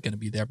Tobias is going to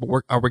be there, but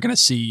are we going to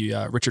see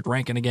Richard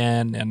Rankin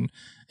again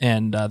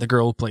and the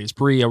girl who plays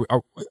Bree?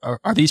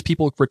 Are these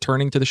people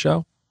returning to the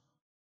show?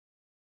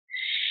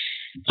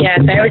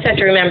 Yes, I always have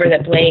to remember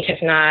that Blake has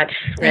not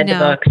read the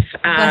books.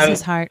 Bless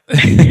his heart.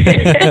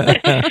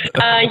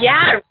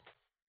 Yeah,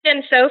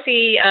 and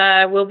Sophie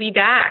will be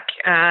back.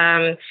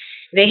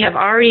 They have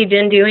already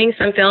been doing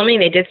some filming.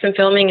 They did some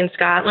filming in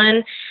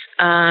Scotland.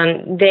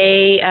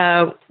 They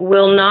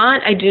will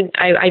not.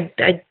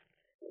 I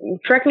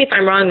correct me if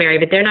I'm wrong, Mary,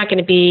 but they're not going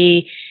to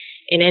be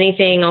in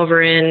anything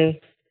over in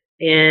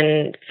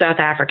South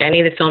Africa. Any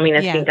of the filming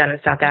that's being done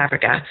in South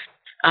Africa.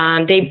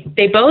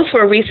 They both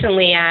were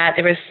recently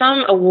there was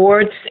some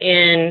awards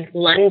in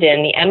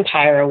London, the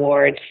Empire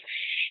Awards,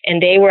 and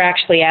they were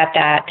actually at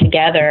that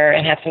together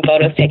and had some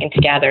photos taken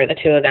together, the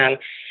two of them.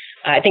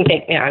 I think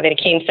they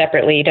came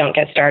separately. Don't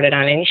get started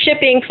on any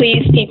shipping,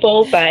 please,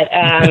 people. But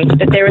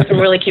there were some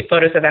really cute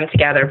photos of them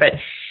together. But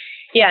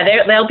yeah,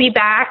 they'll be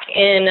back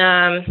in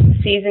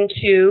season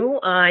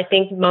 2. I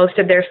think most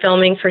of their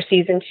filming for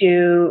season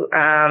 2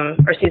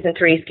 or season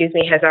 3, excuse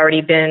me, has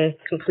already been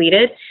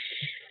completed.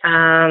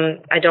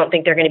 I don't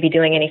think they're going to be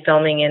doing any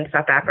filming in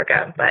South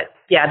Africa. But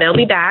yeah, they'll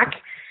be back.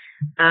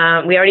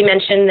 We already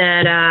mentioned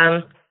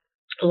that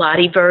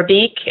Lottie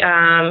Verbeek,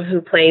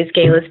 who plays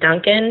Galis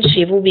Duncan,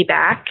 she will be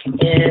back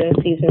in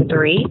season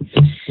 3.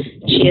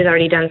 She has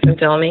already done some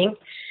filming.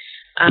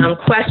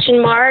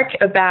 Question mark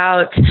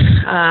about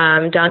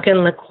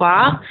Duncan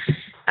Lacroix,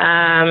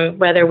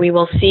 whether we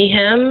will see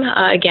him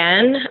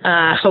again.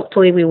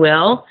 Hopefully we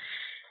will,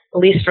 at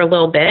least for a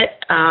little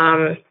bit.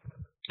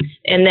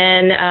 And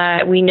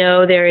then we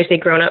know there is a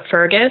grown-up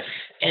Fergus,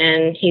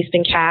 and he's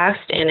been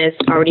cast and is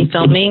already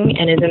filming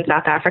and is in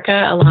South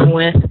Africa along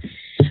with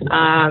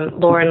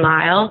Lauren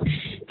Lyle.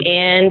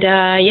 And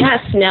yes,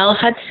 Nell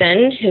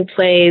Hudson, who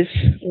plays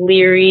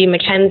Leary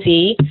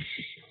Mackenzie,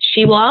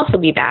 she will also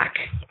be back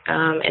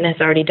and has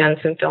already done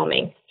some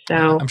filming.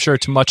 So I'm sure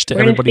too much to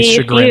we're everybody's see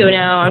chagrin. A few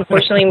now.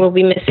 Unfortunately, we'll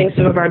be missing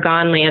some of our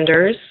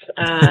Gonlanders,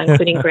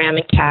 including Graham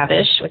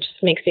McTavish, which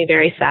makes me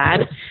very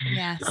sad.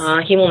 Yes.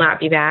 He will not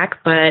be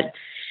back, but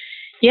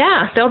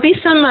yeah, there'll be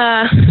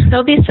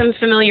some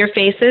familiar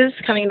faces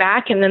coming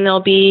back, and then there'll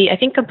be, I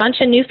think, a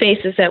bunch of new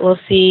faces that we'll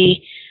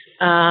see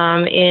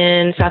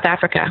in South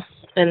Africa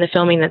and the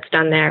filming that's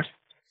done there.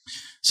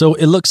 So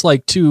it looks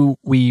like, too,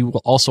 we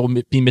will also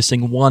be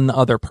missing one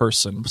other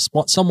person,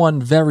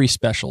 someone very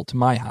special to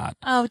my heart.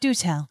 Oh, do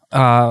tell.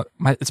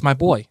 It's my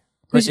boy.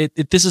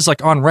 This is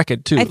like on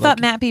record, too. I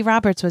thought Matt B.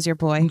 Roberts was your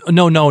boy.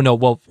 No.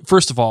 Well,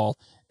 first of all,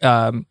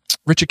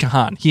 Richard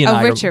Kahan. He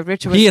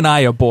and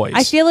I are boys.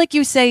 I feel like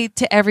you say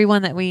to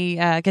everyone that we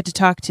get to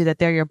talk to that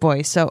they're your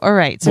boys. So, all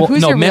right. So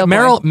who's your real boy?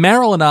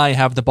 Meryl and I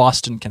have the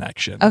Boston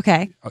connection.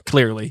 Okay.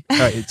 Clearly.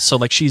 So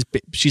like she's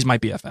my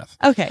BFF.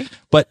 Okay.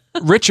 But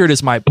Richard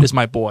is my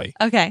boy.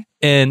 Okay.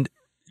 And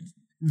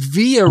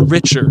via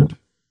Richard,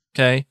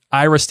 okay,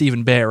 Ira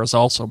Stephen Bear is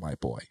also my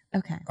boy.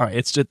 Okay. All right.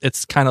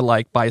 It's kind of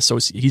like by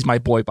association. He's my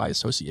boy by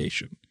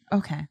association.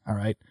 Okay. All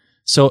right.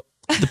 So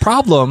the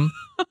problem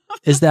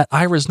is that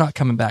Ira's not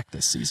coming back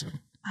this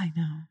season. I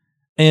know.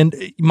 And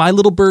my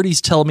little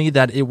birdies tell me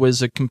that it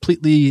was a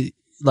completely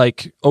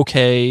like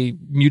okay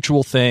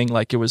mutual thing.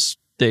 Like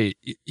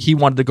he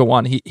wanted to go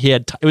on. He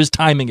had it was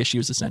timing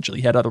issues essentially.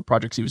 He had other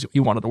projects he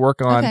wanted to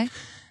work on. Okay.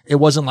 It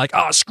wasn't like,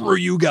 oh, screw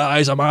you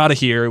guys, I'm out of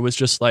here. It was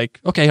just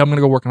like, okay, I'm going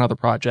to go work on other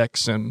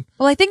projects. And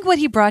well, I think what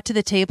he brought to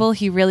the table,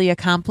 he really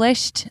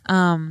accomplished.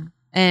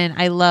 And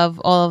I love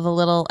all of the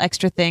little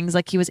extra things.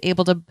 Like he was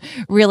able to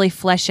really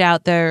flesh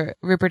out the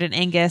Rupert and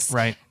Angus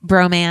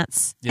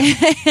bromance.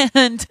 Yeah.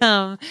 And,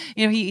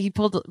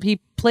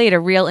 he played a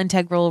real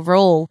integral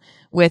role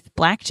with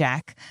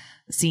Blackjack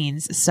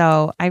scenes.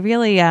 So I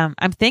really, I'm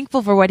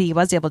thankful for what he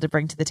was able to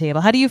bring to the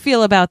table. How do you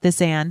feel about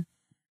this, Anne?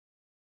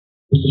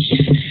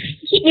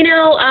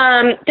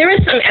 There were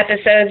some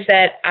episodes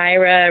that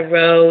Ira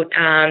wrote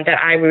that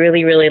I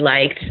really, really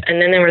liked,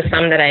 and then there were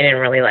some that I didn't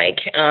really like.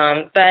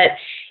 But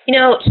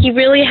he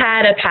really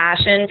had a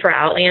passion for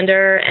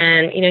Outlander,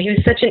 and he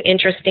was such an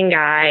interesting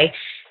guy.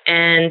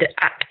 And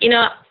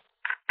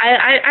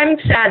I'm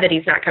sad that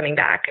he's not coming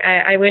back.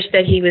 I wish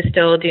that he was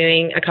still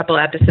doing a couple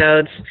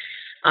episodes.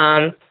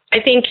 I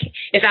think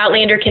if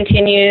Outlander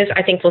continues,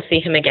 I think we'll see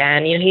him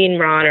again. He and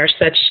Ron are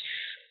such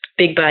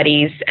big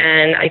buddies,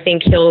 and I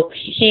think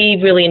he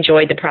really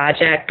enjoyed the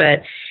project.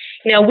 But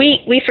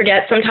we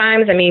forget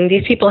sometimes. I mean,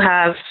 these people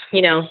have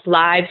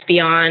lives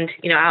beyond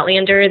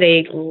Outlander.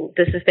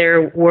 This is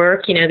their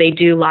work. They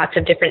do lots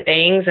of different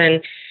things,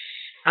 and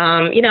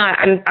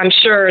I'm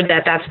sure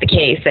that that's the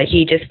case. That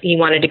he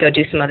wanted to go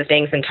do some other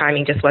things, and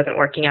timing just wasn't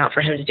working out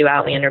for him to do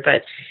Outlander.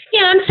 But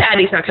I'm sad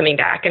he's not coming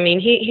back. I mean,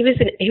 he was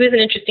an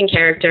interesting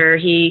character.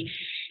 He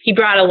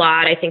brought a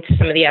lot, I think, to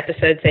some of the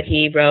episodes that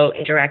he wrote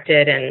and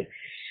directed, and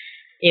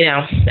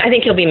I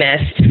think he'll be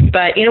missed.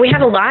 But we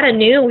have a lot of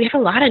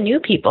new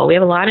people. We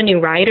have a lot of new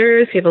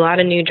writers. We have a lot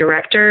of new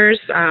directors.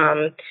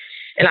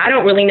 And I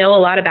don't really know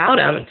a lot about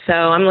them. So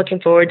I'm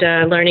looking forward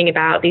to learning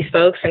about these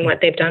folks and what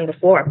they've done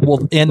before.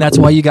 Well, and that's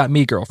why you got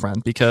me,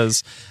 girlfriend,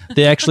 because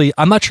they actually,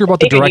 I'm not sure about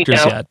the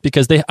directors yet,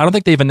 because I don't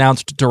think they've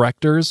announced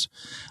directors,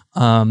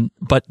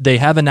 but they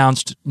have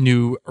announced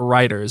new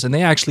writers, and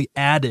they actually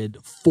added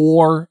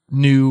 4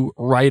 new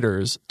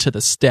writers to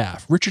the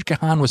staff. Richard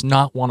Kahan was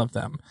not one of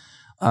them.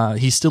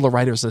 He's still a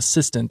writer's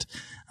assistant.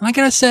 And I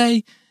gotta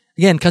say,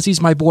 again, because he's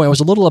my boy, I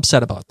was a little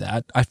upset about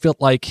that. I felt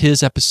like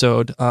his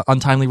episode,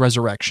 Untimely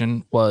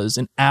Resurrection, was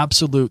an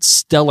absolute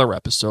stellar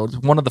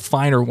episode, one of the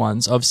finer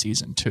ones of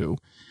season 2.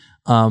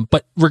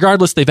 But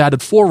regardless, they've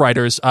added 4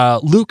 writers.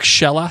 Luke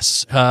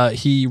Shellas,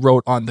 he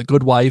wrote on The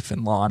Good Wife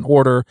and Law and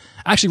Order,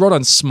 actually wrote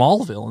on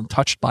Smallville and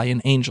Touched by an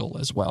Angel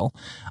as well.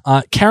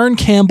 Karen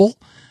Campbell,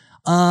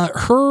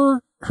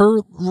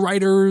 her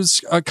writer's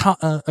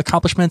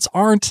accomplishments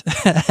aren't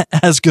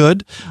as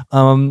good.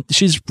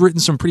 She's written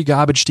some pretty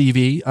garbage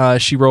TV.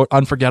 She wrote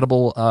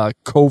Unforgettable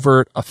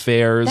Covert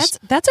Affairs.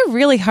 That's a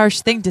really harsh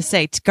thing to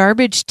say. It's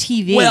garbage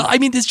TV. Well, I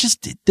mean, it's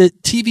just the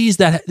TVs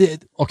that...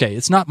 Okay,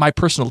 it's not my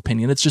personal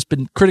opinion. It's just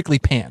been critically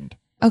panned.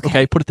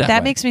 Okay, put it that way.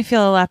 That makes me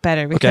feel a lot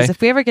better, because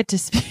if we ever get to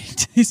speak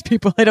to these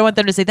people, I don't want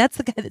them to say, that's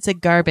the guy that said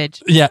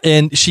garbage. Yeah,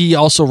 and she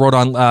also wrote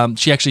on...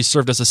 she actually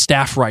served as a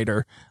staff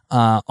writer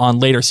on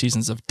later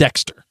seasons of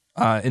Dexter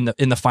in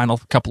the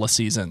final couple of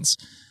seasons.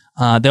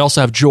 They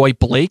also have Joy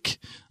Blake,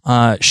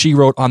 She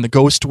wrote on The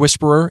Ghost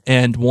Whisperer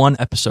and one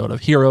episode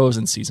of Heroes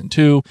in season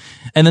 2.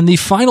 And then the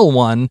final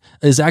one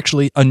is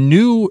actually a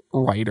new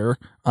writer.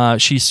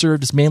 She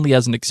served mainly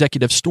as an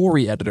executive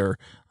story editor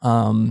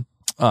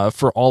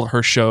for all of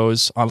her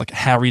shows on like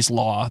Harry's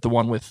Law, the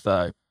one with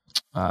what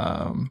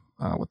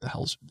the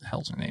hell's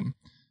her name?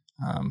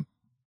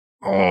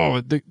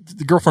 The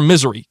girl from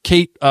Misery,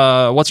 Kate.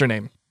 What's her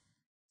name?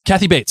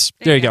 Kathy Bates.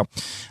 There you go.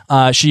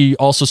 She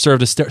also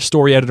served as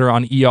story editor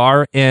on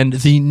ER and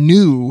the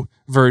new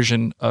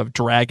version of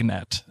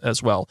Dragnet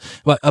as well.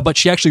 But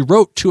she actually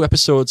wrote 2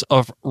 episodes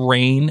of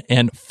Reign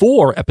and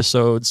 4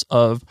 episodes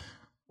of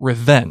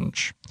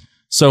Revenge.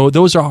 So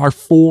those are our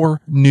 4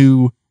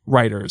 new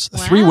writers: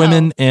 3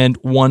 women and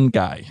 1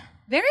 guy.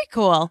 Very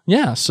cool.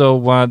 Yeah,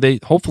 so they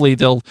hopefully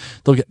they'll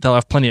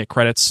have plenty of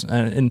credits,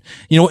 and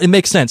you know, it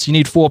makes sense. You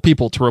need 4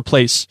 people to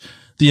replace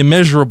the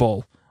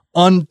immeasurable,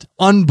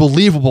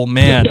 unbelievable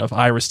man of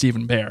Ira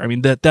Stephen Bear. I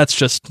mean,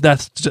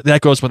 that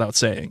goes without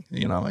saying.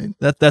 You know,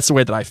 that's the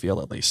way that I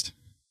feel, at least.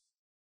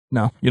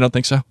 No, you don't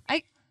think so?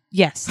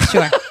 Yes,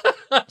 sure,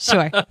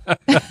 sure.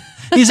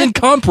 He's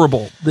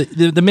incomparable.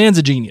 The man's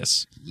a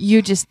genius.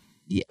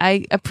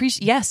 I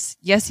appreciate. Yes,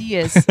 he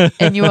is.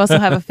 And you also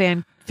have a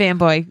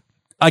fanboy.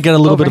 I got a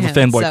little bit of a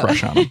him, fanboy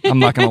crush on him. I'm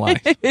not going to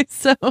lie.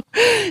 So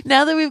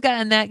now that we've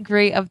gotten that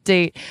great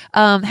update,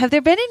 have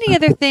there been any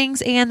other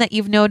things, Anne, that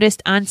you've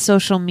noticed on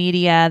social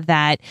media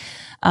that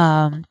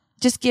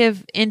just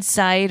give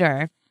insight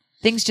or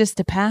things just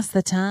to pass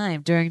the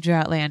time during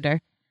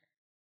Outlander?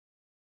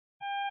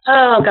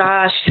 Oh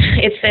gosh,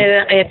 it's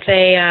an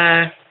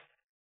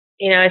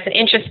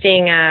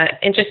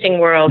interesting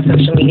world,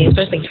 social media,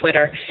 especially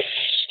Twitter,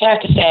 I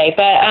have to say.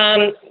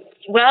 But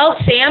well,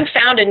 Sam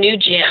found a new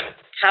gym.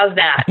 How's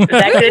that? Is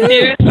that good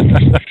news?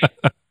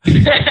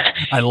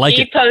 I like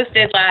it. He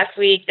posted last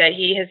week that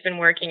he has been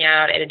working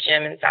out at a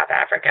gym in South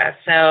Africa.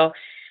 So,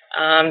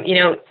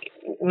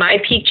 my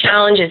peak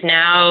challenge is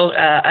now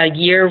a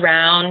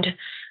year-round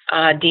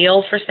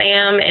deal for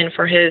Sam and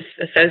for his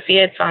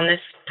associates on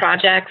this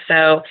project.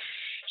 So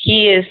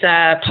he is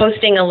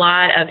posting a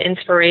lot of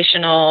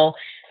inspirational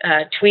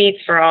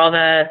tweets for all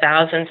the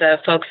thousands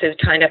of folks who've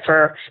signed up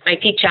for my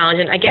peak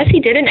challenge. And I guess he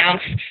did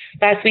announce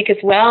last week as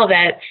well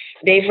that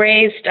they've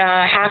raised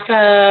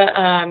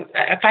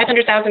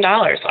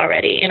 $500,000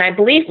 already. And I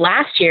believe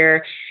last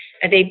year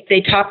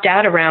they topped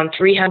out around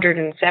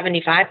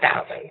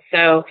 $375,000.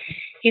 So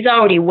he's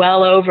already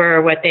well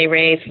over what they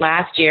raised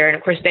last year. And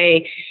of course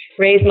they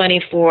raised money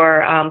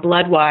for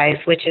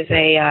Bloodwise, which is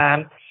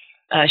a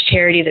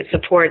charity that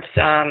supports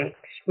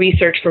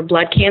research for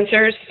blood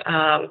cancers.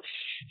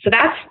 So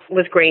that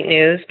was great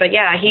news. But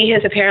yeah, he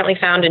has apparently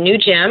found a new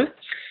gym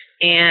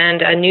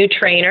and a new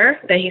trainer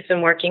that he's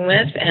been working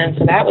with. And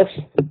so that was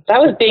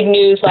big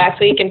news last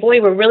week. And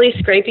boy, we're really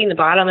scraping the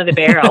bottom of the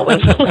barrel when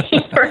we're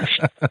looking for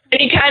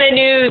any kind of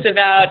news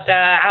about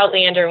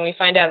Outlander when we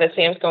find out that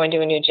Sam's going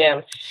to a new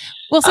gym.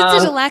 Well, since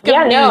there's a lack of news.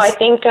 Yeah, no, I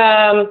think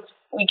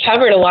we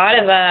covered a lot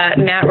of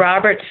Matt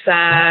Roberts'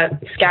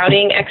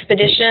 scouting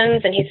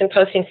expeditions, and he's been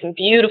posting some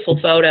beautiful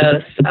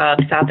photos of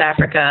South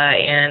Africa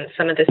and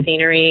some of the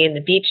scenery and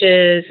the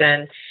beaches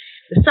and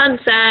the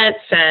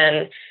sunsets.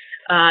 And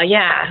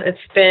yeah,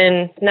 it's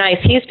been nice.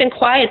 He's been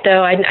quiet,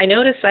 though. I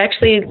noticed I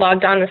actually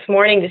logged on this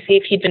morning to see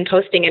if he'd been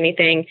posting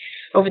anything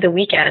over the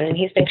weekend, and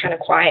he's been kind of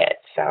quiet.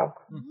 So,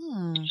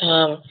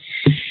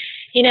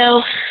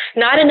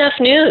 not enough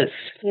news.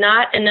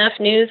 Not enough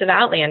news of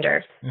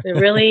Outlander.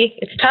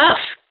 It's tough.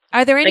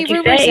 Are there any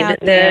rumors out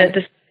there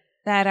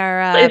that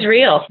are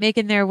real.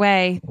 Making their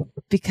way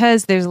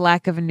because there's a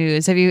lack of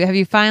news? Have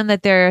you found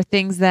that there are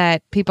things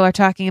that people are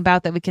talking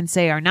about that we can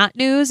say are not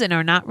news and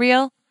are not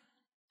real?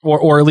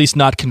 Or at least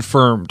not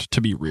confirmed to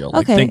be real.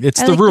 Okay.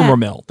 It's the rumor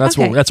mill. That's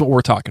what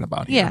we're talking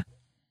about here.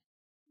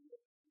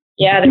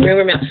 Yeah, the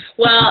rumor mill.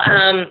 Well,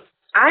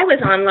 I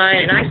was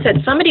online and I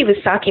said somebody was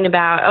talking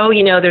about,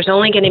 there's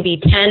only going to be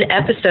 10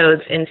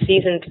 episodes in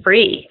season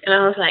 3. And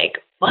I was like,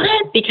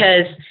 what?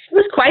 Because it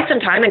was quite some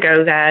time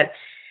ago that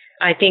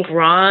I think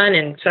Ron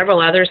and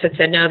several others had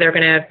said, no, they're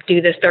going to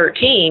do this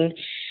 13.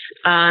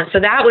 So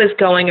that was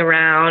going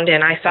around,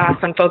 and I saw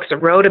some folks that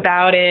wrote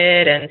about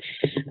it,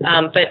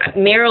 but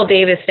Meryl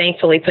Davis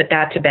thankfully put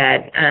that to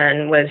bed,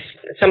 and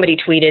somebody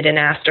tweeted and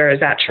asked her, is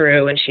that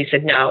true? And she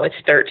said, no, it's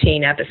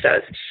 13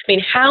 episodes. I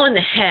mean, how in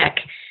the heck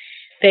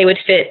they would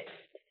fit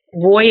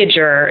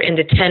Voyager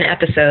into 10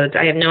 episodes?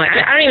 I don't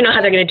even know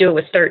how they're going to do it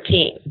with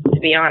 13, to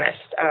be honest.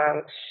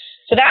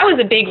 So that was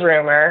a big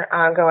rumor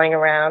going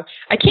around.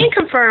 I can't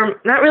confirm,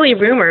 not really a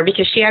rumor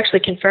because she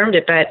actually confirmed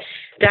it, but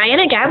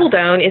Diana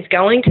Gabaldon is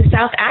going to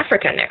South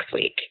Africa next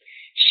week.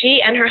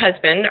 She and her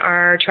husband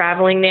are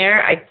traveling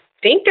there. I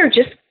think they're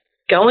just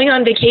going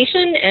on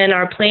vacation and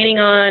are planning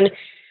on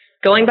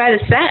going by the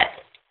set.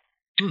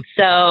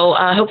 So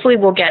hopefully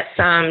we'll get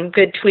some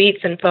good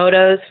tweets and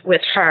photos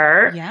with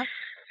her. Yeah.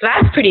 So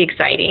that's pretty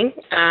exciting.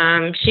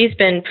 She's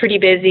been pretty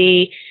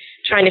busy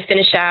trying to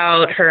finish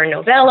out her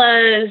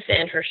novellas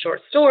and her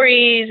short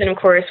stories, and of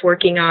course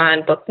working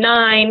on book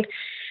 9.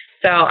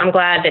 So I'm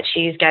glad that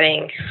she's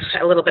getting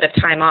a little bit of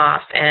time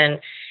off. And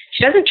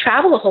she doesn't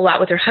travel a whole lot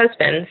with her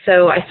husband.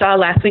 So I saw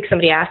last week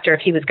somebody asked her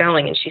if he was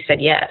going, and she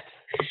said yes.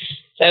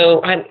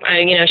 So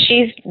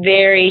she's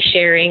very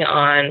sharing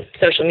on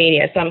social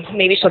media. So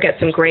maybe she'll get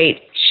some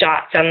great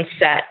shots on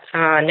set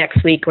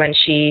next week when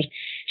she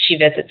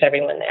visits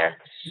everyone there.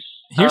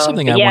 Here's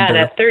something I wonder. Yeah,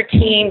 that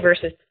 13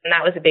 versus, and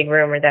that was a big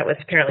rumor that was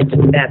apparently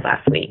put to bed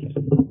last week.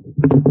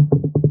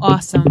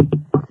 Awesome.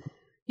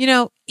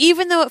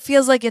 Even though it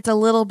feels like it's a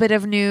little bit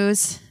of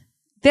news,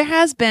 there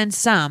has been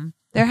some.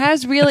 There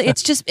has really,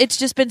 it's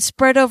just been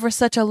spread over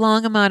such a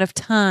long amount of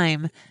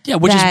time. Yeah,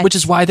 which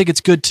is why I think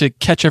it's good to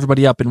catch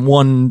everybody up in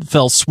one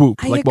fell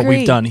swoop, like what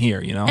we've done here,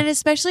 And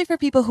especially for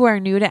people who are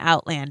new to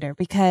Outlander,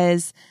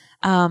 because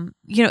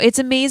it's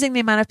amazing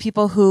the amount of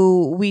people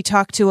who we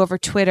talk to over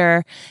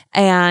Twitter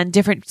and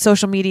different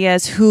social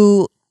medias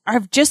who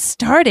have just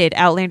started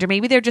Outlander.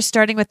 Maybe they're just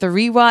starting with the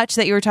rewatch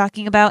that you were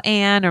talking about,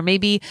 Anne, or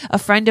maybe a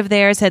friend of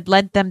theirs had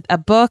lent them a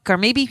book, or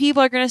maybe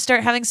people are going to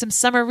start having some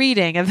summer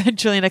reading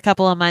eventually in a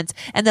couple of months,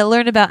 and they'll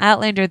learn about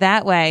Outlander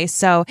that way.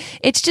 So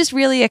it's just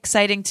really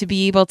exciting to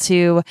be able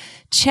to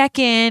check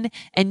in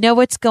and know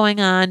what's going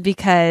on,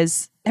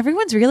 because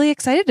everyone's really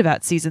excited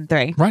about season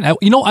 3. Right.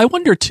 I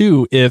wonder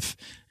too if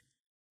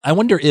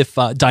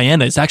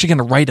Diana is actually going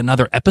to write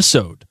another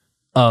episode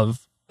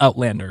of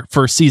Outlander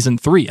for season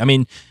 3. I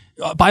mean,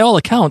 by all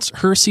accounts,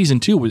 her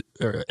season 2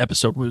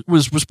 episode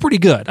was pretty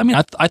good. I mean,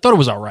 I thought it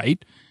was all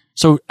right.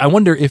 So I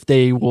wonder if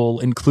they will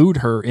include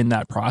her in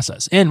that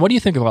process. And what do you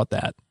think about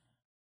that?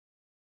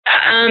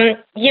 I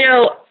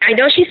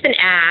know she's been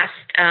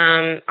asked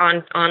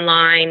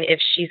online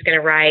if she's going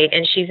to write,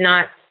 and she's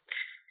not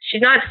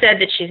said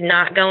that she's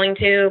not going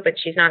to, but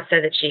she's not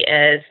said that she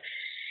is.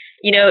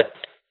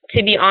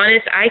 To be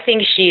honest, I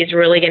think she's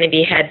really going to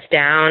be heads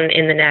down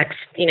in the next,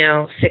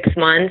 6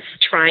 months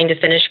trying to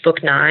finish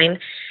book 9.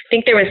 I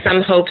think there was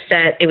some hopes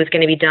that it was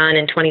going to be done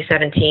in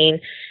 2017.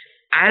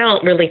 I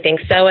don't really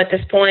think so at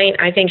this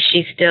point. I think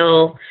she's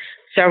still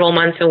several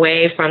months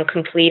away from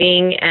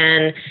completing.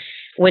 And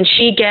when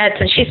she gets,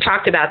 and she's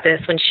talked about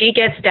this, when she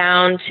gets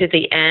down to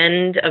the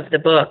end of the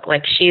book,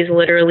 like she's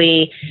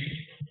literally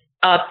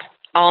up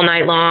all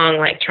night long,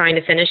 like trying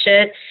to finish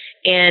it.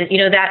 And,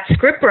 that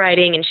script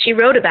writing, and she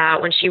wrote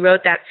about when she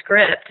wrote that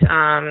script,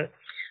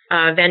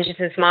 Vengeance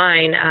is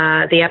Mine,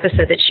 the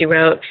episode that she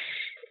wrote,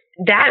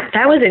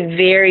 that was a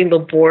very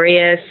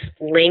laborious,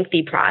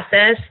 lengthy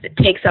process that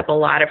takes up a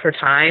lot of her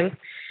time.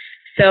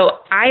 So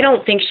I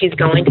don't think she's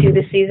going to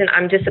this season.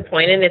 I'm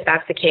disappointed if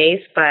that's the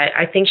case, but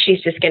I think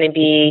she's just going to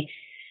be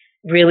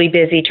really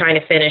busy trying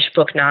to finish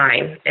book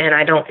 9. And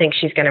I don't think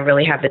she's going to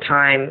really have the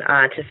time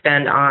to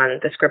spend on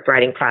the script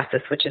writing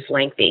process, which is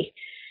lengthy.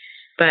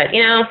 But,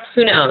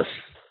 who knows?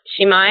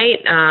 She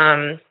might.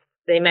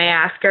 They may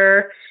ask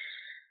her.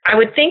 I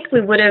would think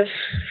we would have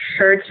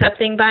heard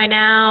something by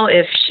now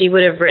if she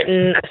would have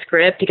written a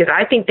script, because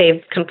I think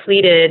they've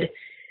completed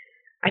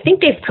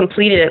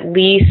at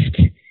least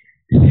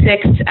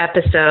 6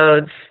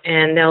 episodes,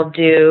 and they'll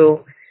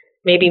do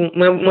maybe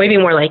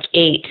more like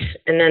 8,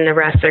 and then the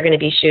rest are going to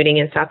be shooting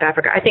in South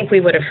Africa. I think we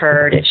would have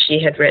heard if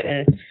she had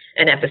written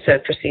an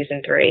episode for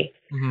season 3.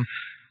 Mm-hmm.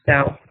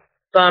 So,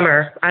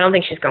 bummer. I don't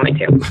think she's going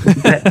to,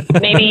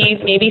 but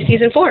maybe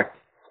season 4,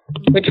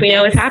 which we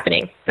know is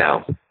happening.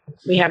 So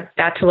we have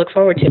that to look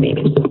forward to,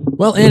 maybe.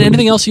 Well, and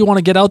anything else you want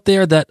to get out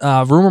there, that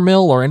rumor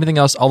mill or anything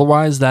else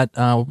otherwise that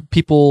all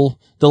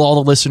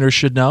the listeners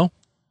should know?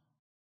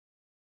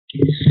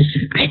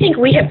 I think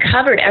we have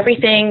covered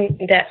everything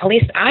that at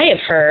least I have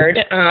heard.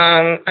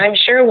 I'm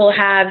sure we'll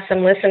have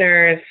some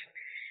listeners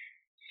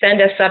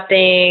send us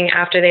something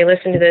after they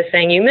listen to this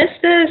saying, you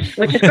missed this,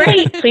 which is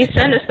great. Please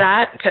send us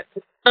that.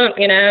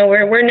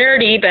 We're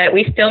nerdy, but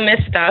we still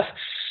miss stuff.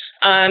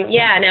 I'm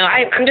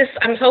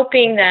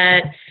hoping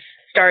that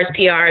Stars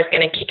PR is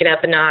going to kick it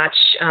up a notch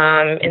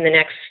in the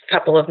next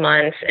couple of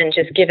months and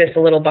just give us a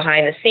little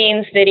behind the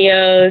scenes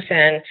videos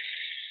and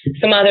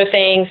some other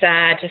things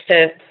that just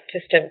to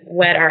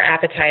whet our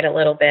appetite a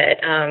little bit.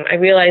 I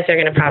realize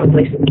they're going to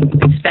probably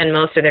spend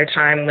most of their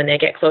time when they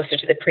get closer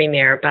to the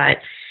premiere, but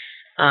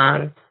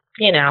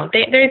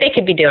they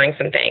could be doing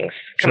some things.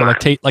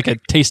 Like a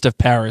Taste of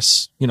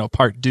Paris,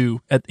 part 2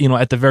 at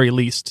the very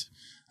least,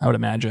 I would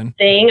imagine.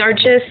 Or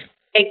just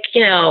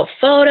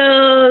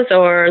photos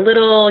or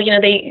little,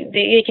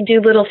 they can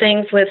do little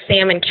things with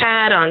Sam and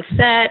Kat on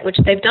set, which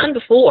they've done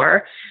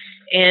before.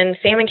 And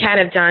Sam and Kat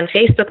have done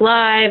Facebook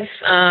Lives.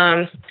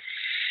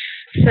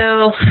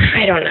 So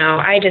I don't know.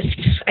 I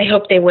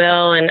hope they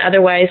will. And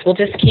otherwise we'll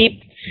just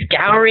keep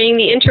scouring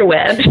the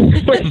interweb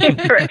looking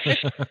for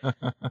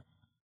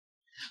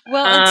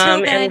well,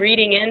 until then, and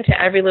reading into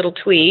every little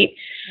tweet.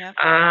 Yep.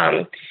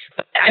 I'm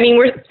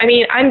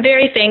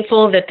very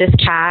thankful that this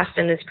cast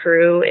and this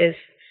crew is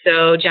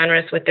so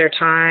generous with their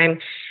time.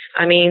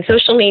 I mean,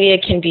 social media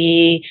can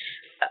be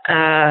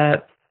a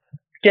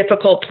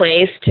difficult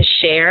place to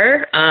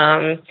share.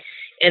 And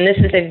this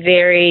is a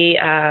very,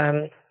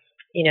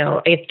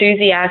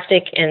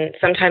 enthusiastic and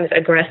sometimes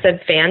aggressive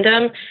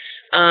fandom.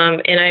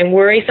 And I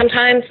worry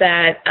sometimes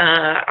that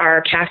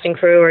our cast and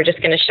crew are just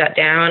going to shut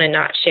down and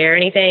not share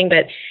anything.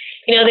 But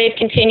they've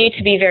continued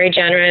to be very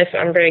generous.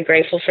 I'm very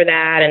grateful for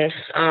that, and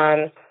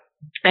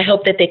I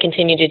hope that they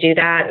continue to do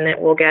that, and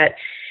that we'll get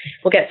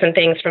some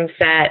things from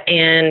set.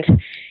 And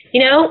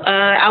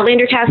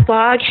Outlander Cast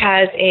blog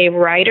has a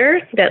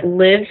writer that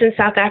lives in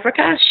South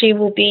Africa. She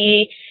will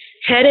be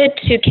headed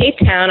to Cape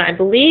Town, I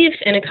believe,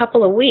 in a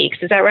couple of weeks.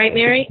 Is that right,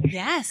 Mary?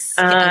 Yes.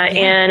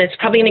 And it's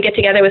probably going to get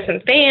together with some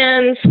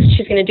fans.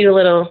 She's going to do a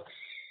little,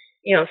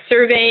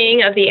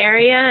 surveying of the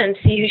area and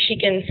see who she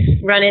can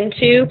run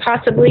into,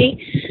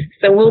 possibly.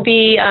 So we'll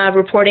be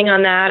reporting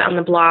on that on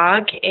the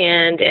blog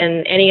and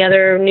any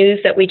other news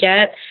that we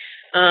get.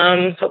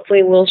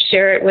 Hopefully, we'll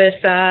share it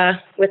with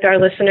our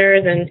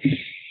listeners and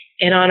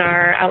on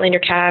our Outlander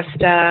Cast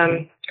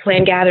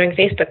Clan Gathering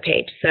Facebook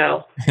page.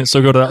 So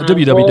go to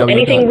www.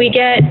 Anything we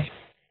get, you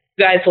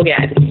guys will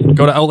get.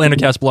 Go to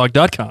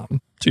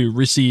outlandercastblog.com to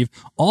receive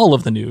all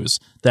of the news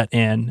that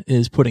Ann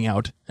is putting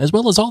out, as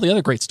well as all the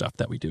other great stuff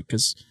that we do,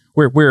 because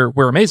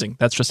we're amazing.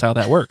 That's just how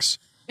that works.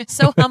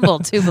 So humble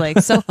too, Blake.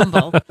 So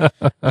humble.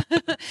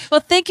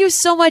 Well, thank you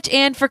so much,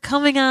 Ann, for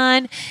coming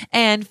on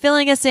and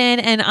filling us in.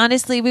 And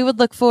honestly, we would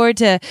look forward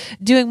to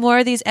doing more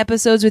of these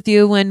episodes with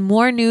you when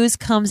more news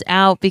comes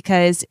out,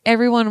 because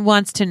everyone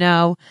wants to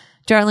know.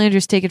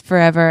 Dartlanders take it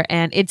forever,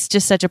 and it's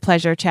just such a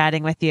pleasure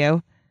chatting with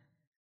you.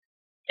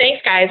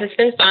 Thanks, guys. It's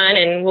been fun,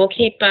 and we'll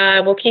keep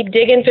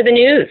digging for the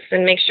news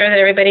and make sure that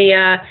everybody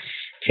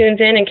tunes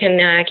in and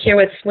can hear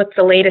what's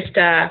the latest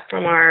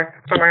from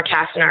our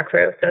cast and our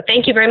crew. So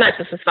thank you very much.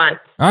 This was fun.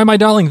 All right, my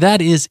darling, that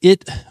is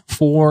it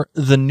for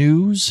the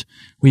news.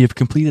 We have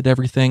completed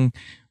everything.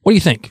 What do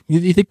you think?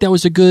 You think that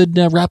was a good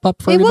wrap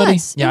up for everybody?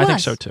 Yeah, I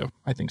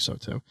think so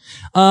too.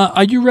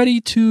 Are you ready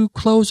to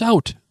close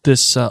out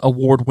this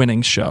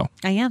award-winning show?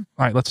 I am.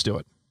 All right, let's do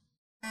it.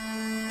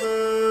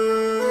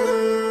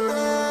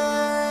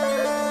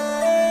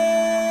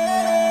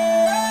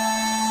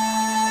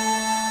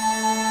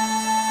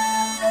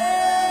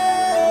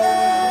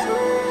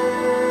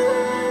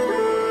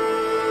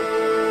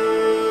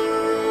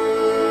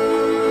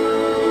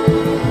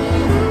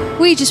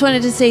 We just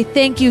wanted to say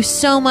thank you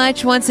so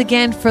much once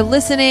again for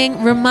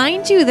listening.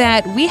 Remind you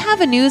that we have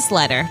a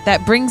newsletter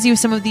that brings you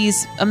some of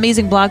these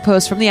amazing blog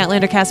posts from the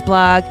Outlander Cast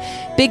blog,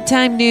 big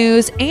time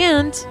news,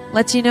 and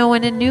lets you know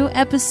when a new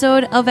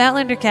episode of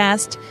Outlander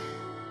Cast,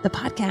 the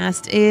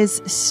podcast,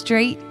 is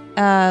straight.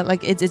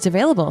 It's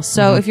available.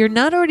 So if you're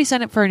not already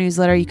signed up for our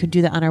newsletter, you can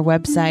do that on our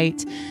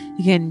website.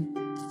 You can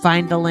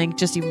find the link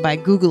just even by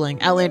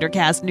Googling Outlander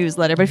Cast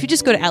newsletter. But if you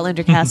just go to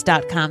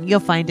outlandercast.com,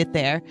 you'll find it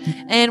there.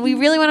 And we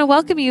really want to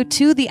welcome you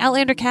to the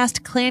Outlander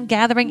Cast Clan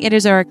Gathering. It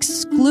is our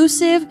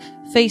exclusive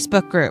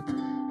Facebook group.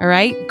 All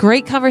right.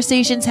 Great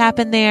conversations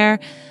happen there.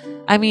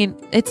 I mean,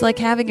 it's like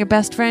having your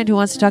best friend who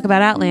wants to talk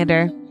about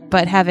Outlander,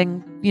 but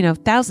having,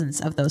 thousands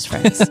of those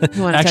friends.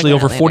 Who want to Actually,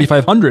 over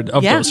 4,500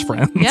 of those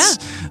friends. Yeah.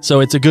 So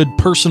it's a good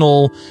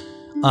personal,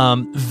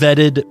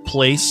 vetted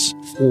place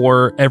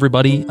for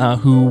everybody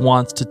who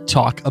wants to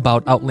talk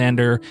about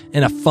Outlander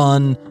in a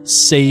fun,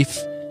 safe,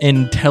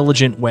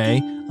 intelligent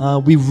way.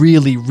 We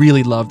really,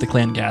 really love the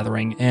Clan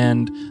Gathering,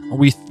 and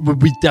we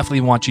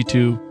definitely want you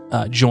to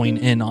join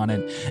in on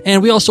it.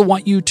 And we also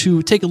want you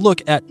to take a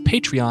look at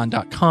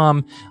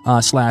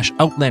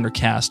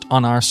patreon.com/OutlanderCast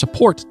on our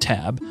support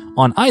tab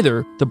on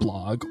either the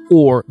blog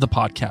or the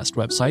podcast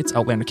websites,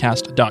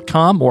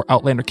 outlandercast.com or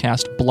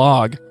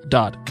outlandercastblog.com.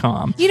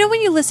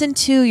 When you listen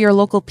to your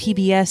local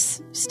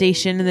PBS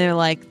station and they're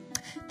like,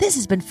 this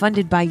has been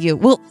funded by you.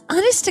 Well,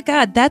 honest to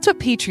God, that's what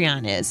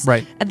Patreon is.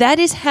 Right. That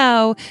is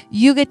how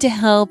you get to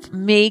help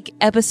make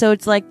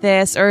episodes like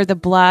this or the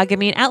blog. I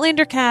mean,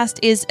 Outlander Cast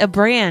is a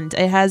brand.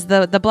 It has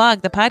the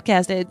blog, the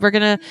podcast. We're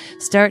going to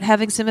start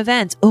having some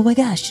events. Oh my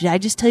gosh, did I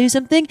just tell you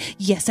something?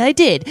 Yes, I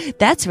did.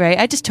 That's right.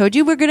 I just told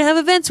you we're going to have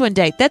events one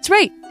day. That's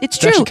right. It's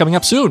true. Actually coming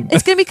up soon.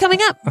 It's going to be coming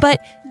up.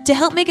 But to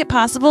help make it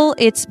possible,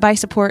 it's by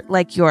support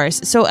like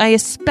yours. So I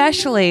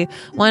especially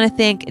want to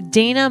thank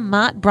Dana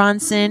Mott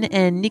Bronson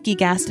and Nikki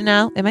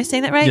Gastineau. Am I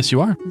saying that right? Yes,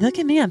 you are. Look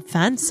at me, I'm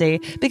fancy.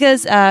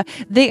 Because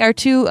they are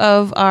two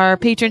of our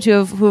patrons who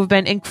have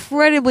been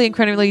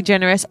incredibly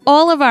generous.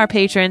 All of our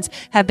patrons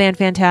have been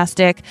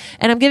fantastic.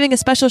 And I'm giving a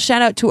special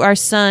shout out to our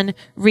son,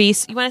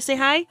 Reese. You want to say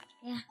hi?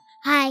 Yeah.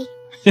 Hi.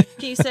 Can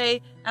you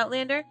say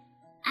Outlander?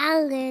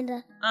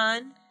 Outlander.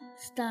 On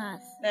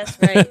Stars. That's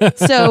right.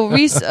 So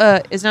Reese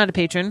is not a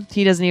patron.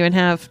 He doesn't even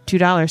have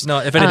 $2. No,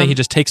 if anything, he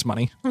just takes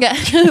money. Yeah.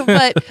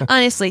 But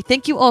honestly,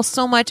 thank you all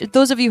so much.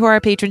 Those of you who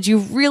are patrons,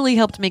 you've really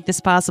helped make this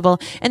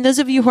possible. And those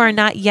of you who are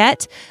not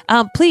yet,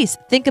 please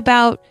think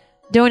about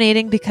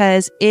donating,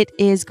 because it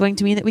is going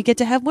to mean that we get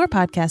to have more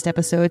podcast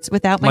episodes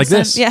without my like son.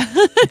 This. Yeah.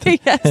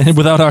 Yes. And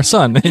without our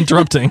son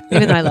interrupting.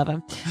 Even though I love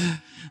him.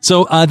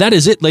 So that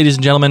is it, ladies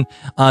and gentlemen.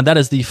 That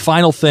is the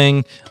final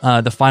thing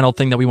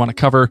that we want to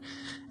cover.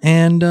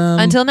 And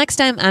until next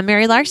time, I'm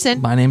Mary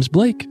Larson. My name's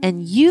Blake.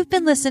 And you've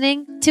been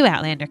listening to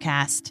Outlander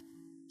Cast.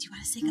 Do you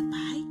want to say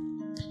goodbye?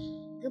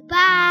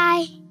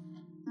 Goodbye.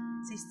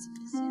 See you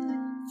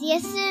soon. See you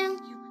soon.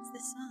 What's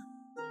this song?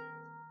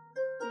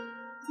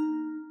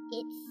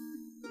 It's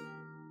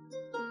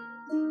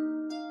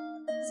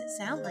What does it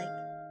sound like?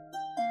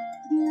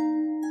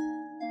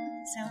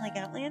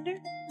 Like Outlander?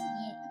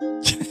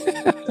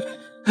 Yeah.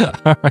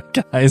 All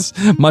right, guys.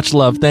 Much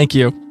love. Thank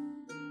you.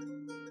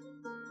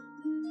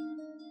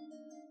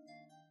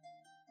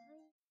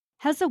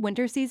 Has the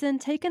winter season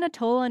taken a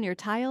toll on your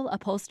tile,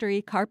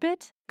 upholstery,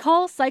 carpet?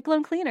 Call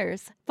Cyclone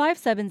Cleaners,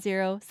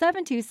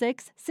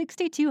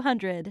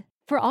 570-726-6200.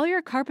 For all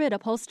your carpet,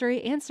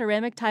 upholstery, and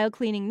ceramic tile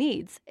cleaning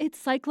needs, it's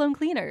Cyclone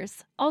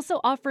Cleaners,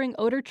 also offering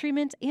odor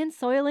treatment and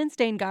soil and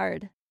stain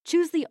guard.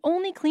 Choose the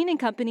only cleaning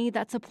company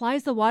that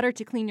supplies the water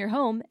to clean your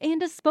home and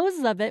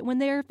disposes of it when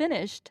they are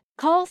finished.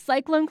 Call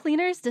Cyclone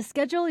Cleaners to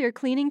schedule your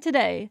cleaning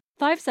today,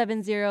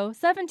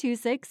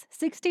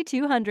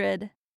 570-726-6200.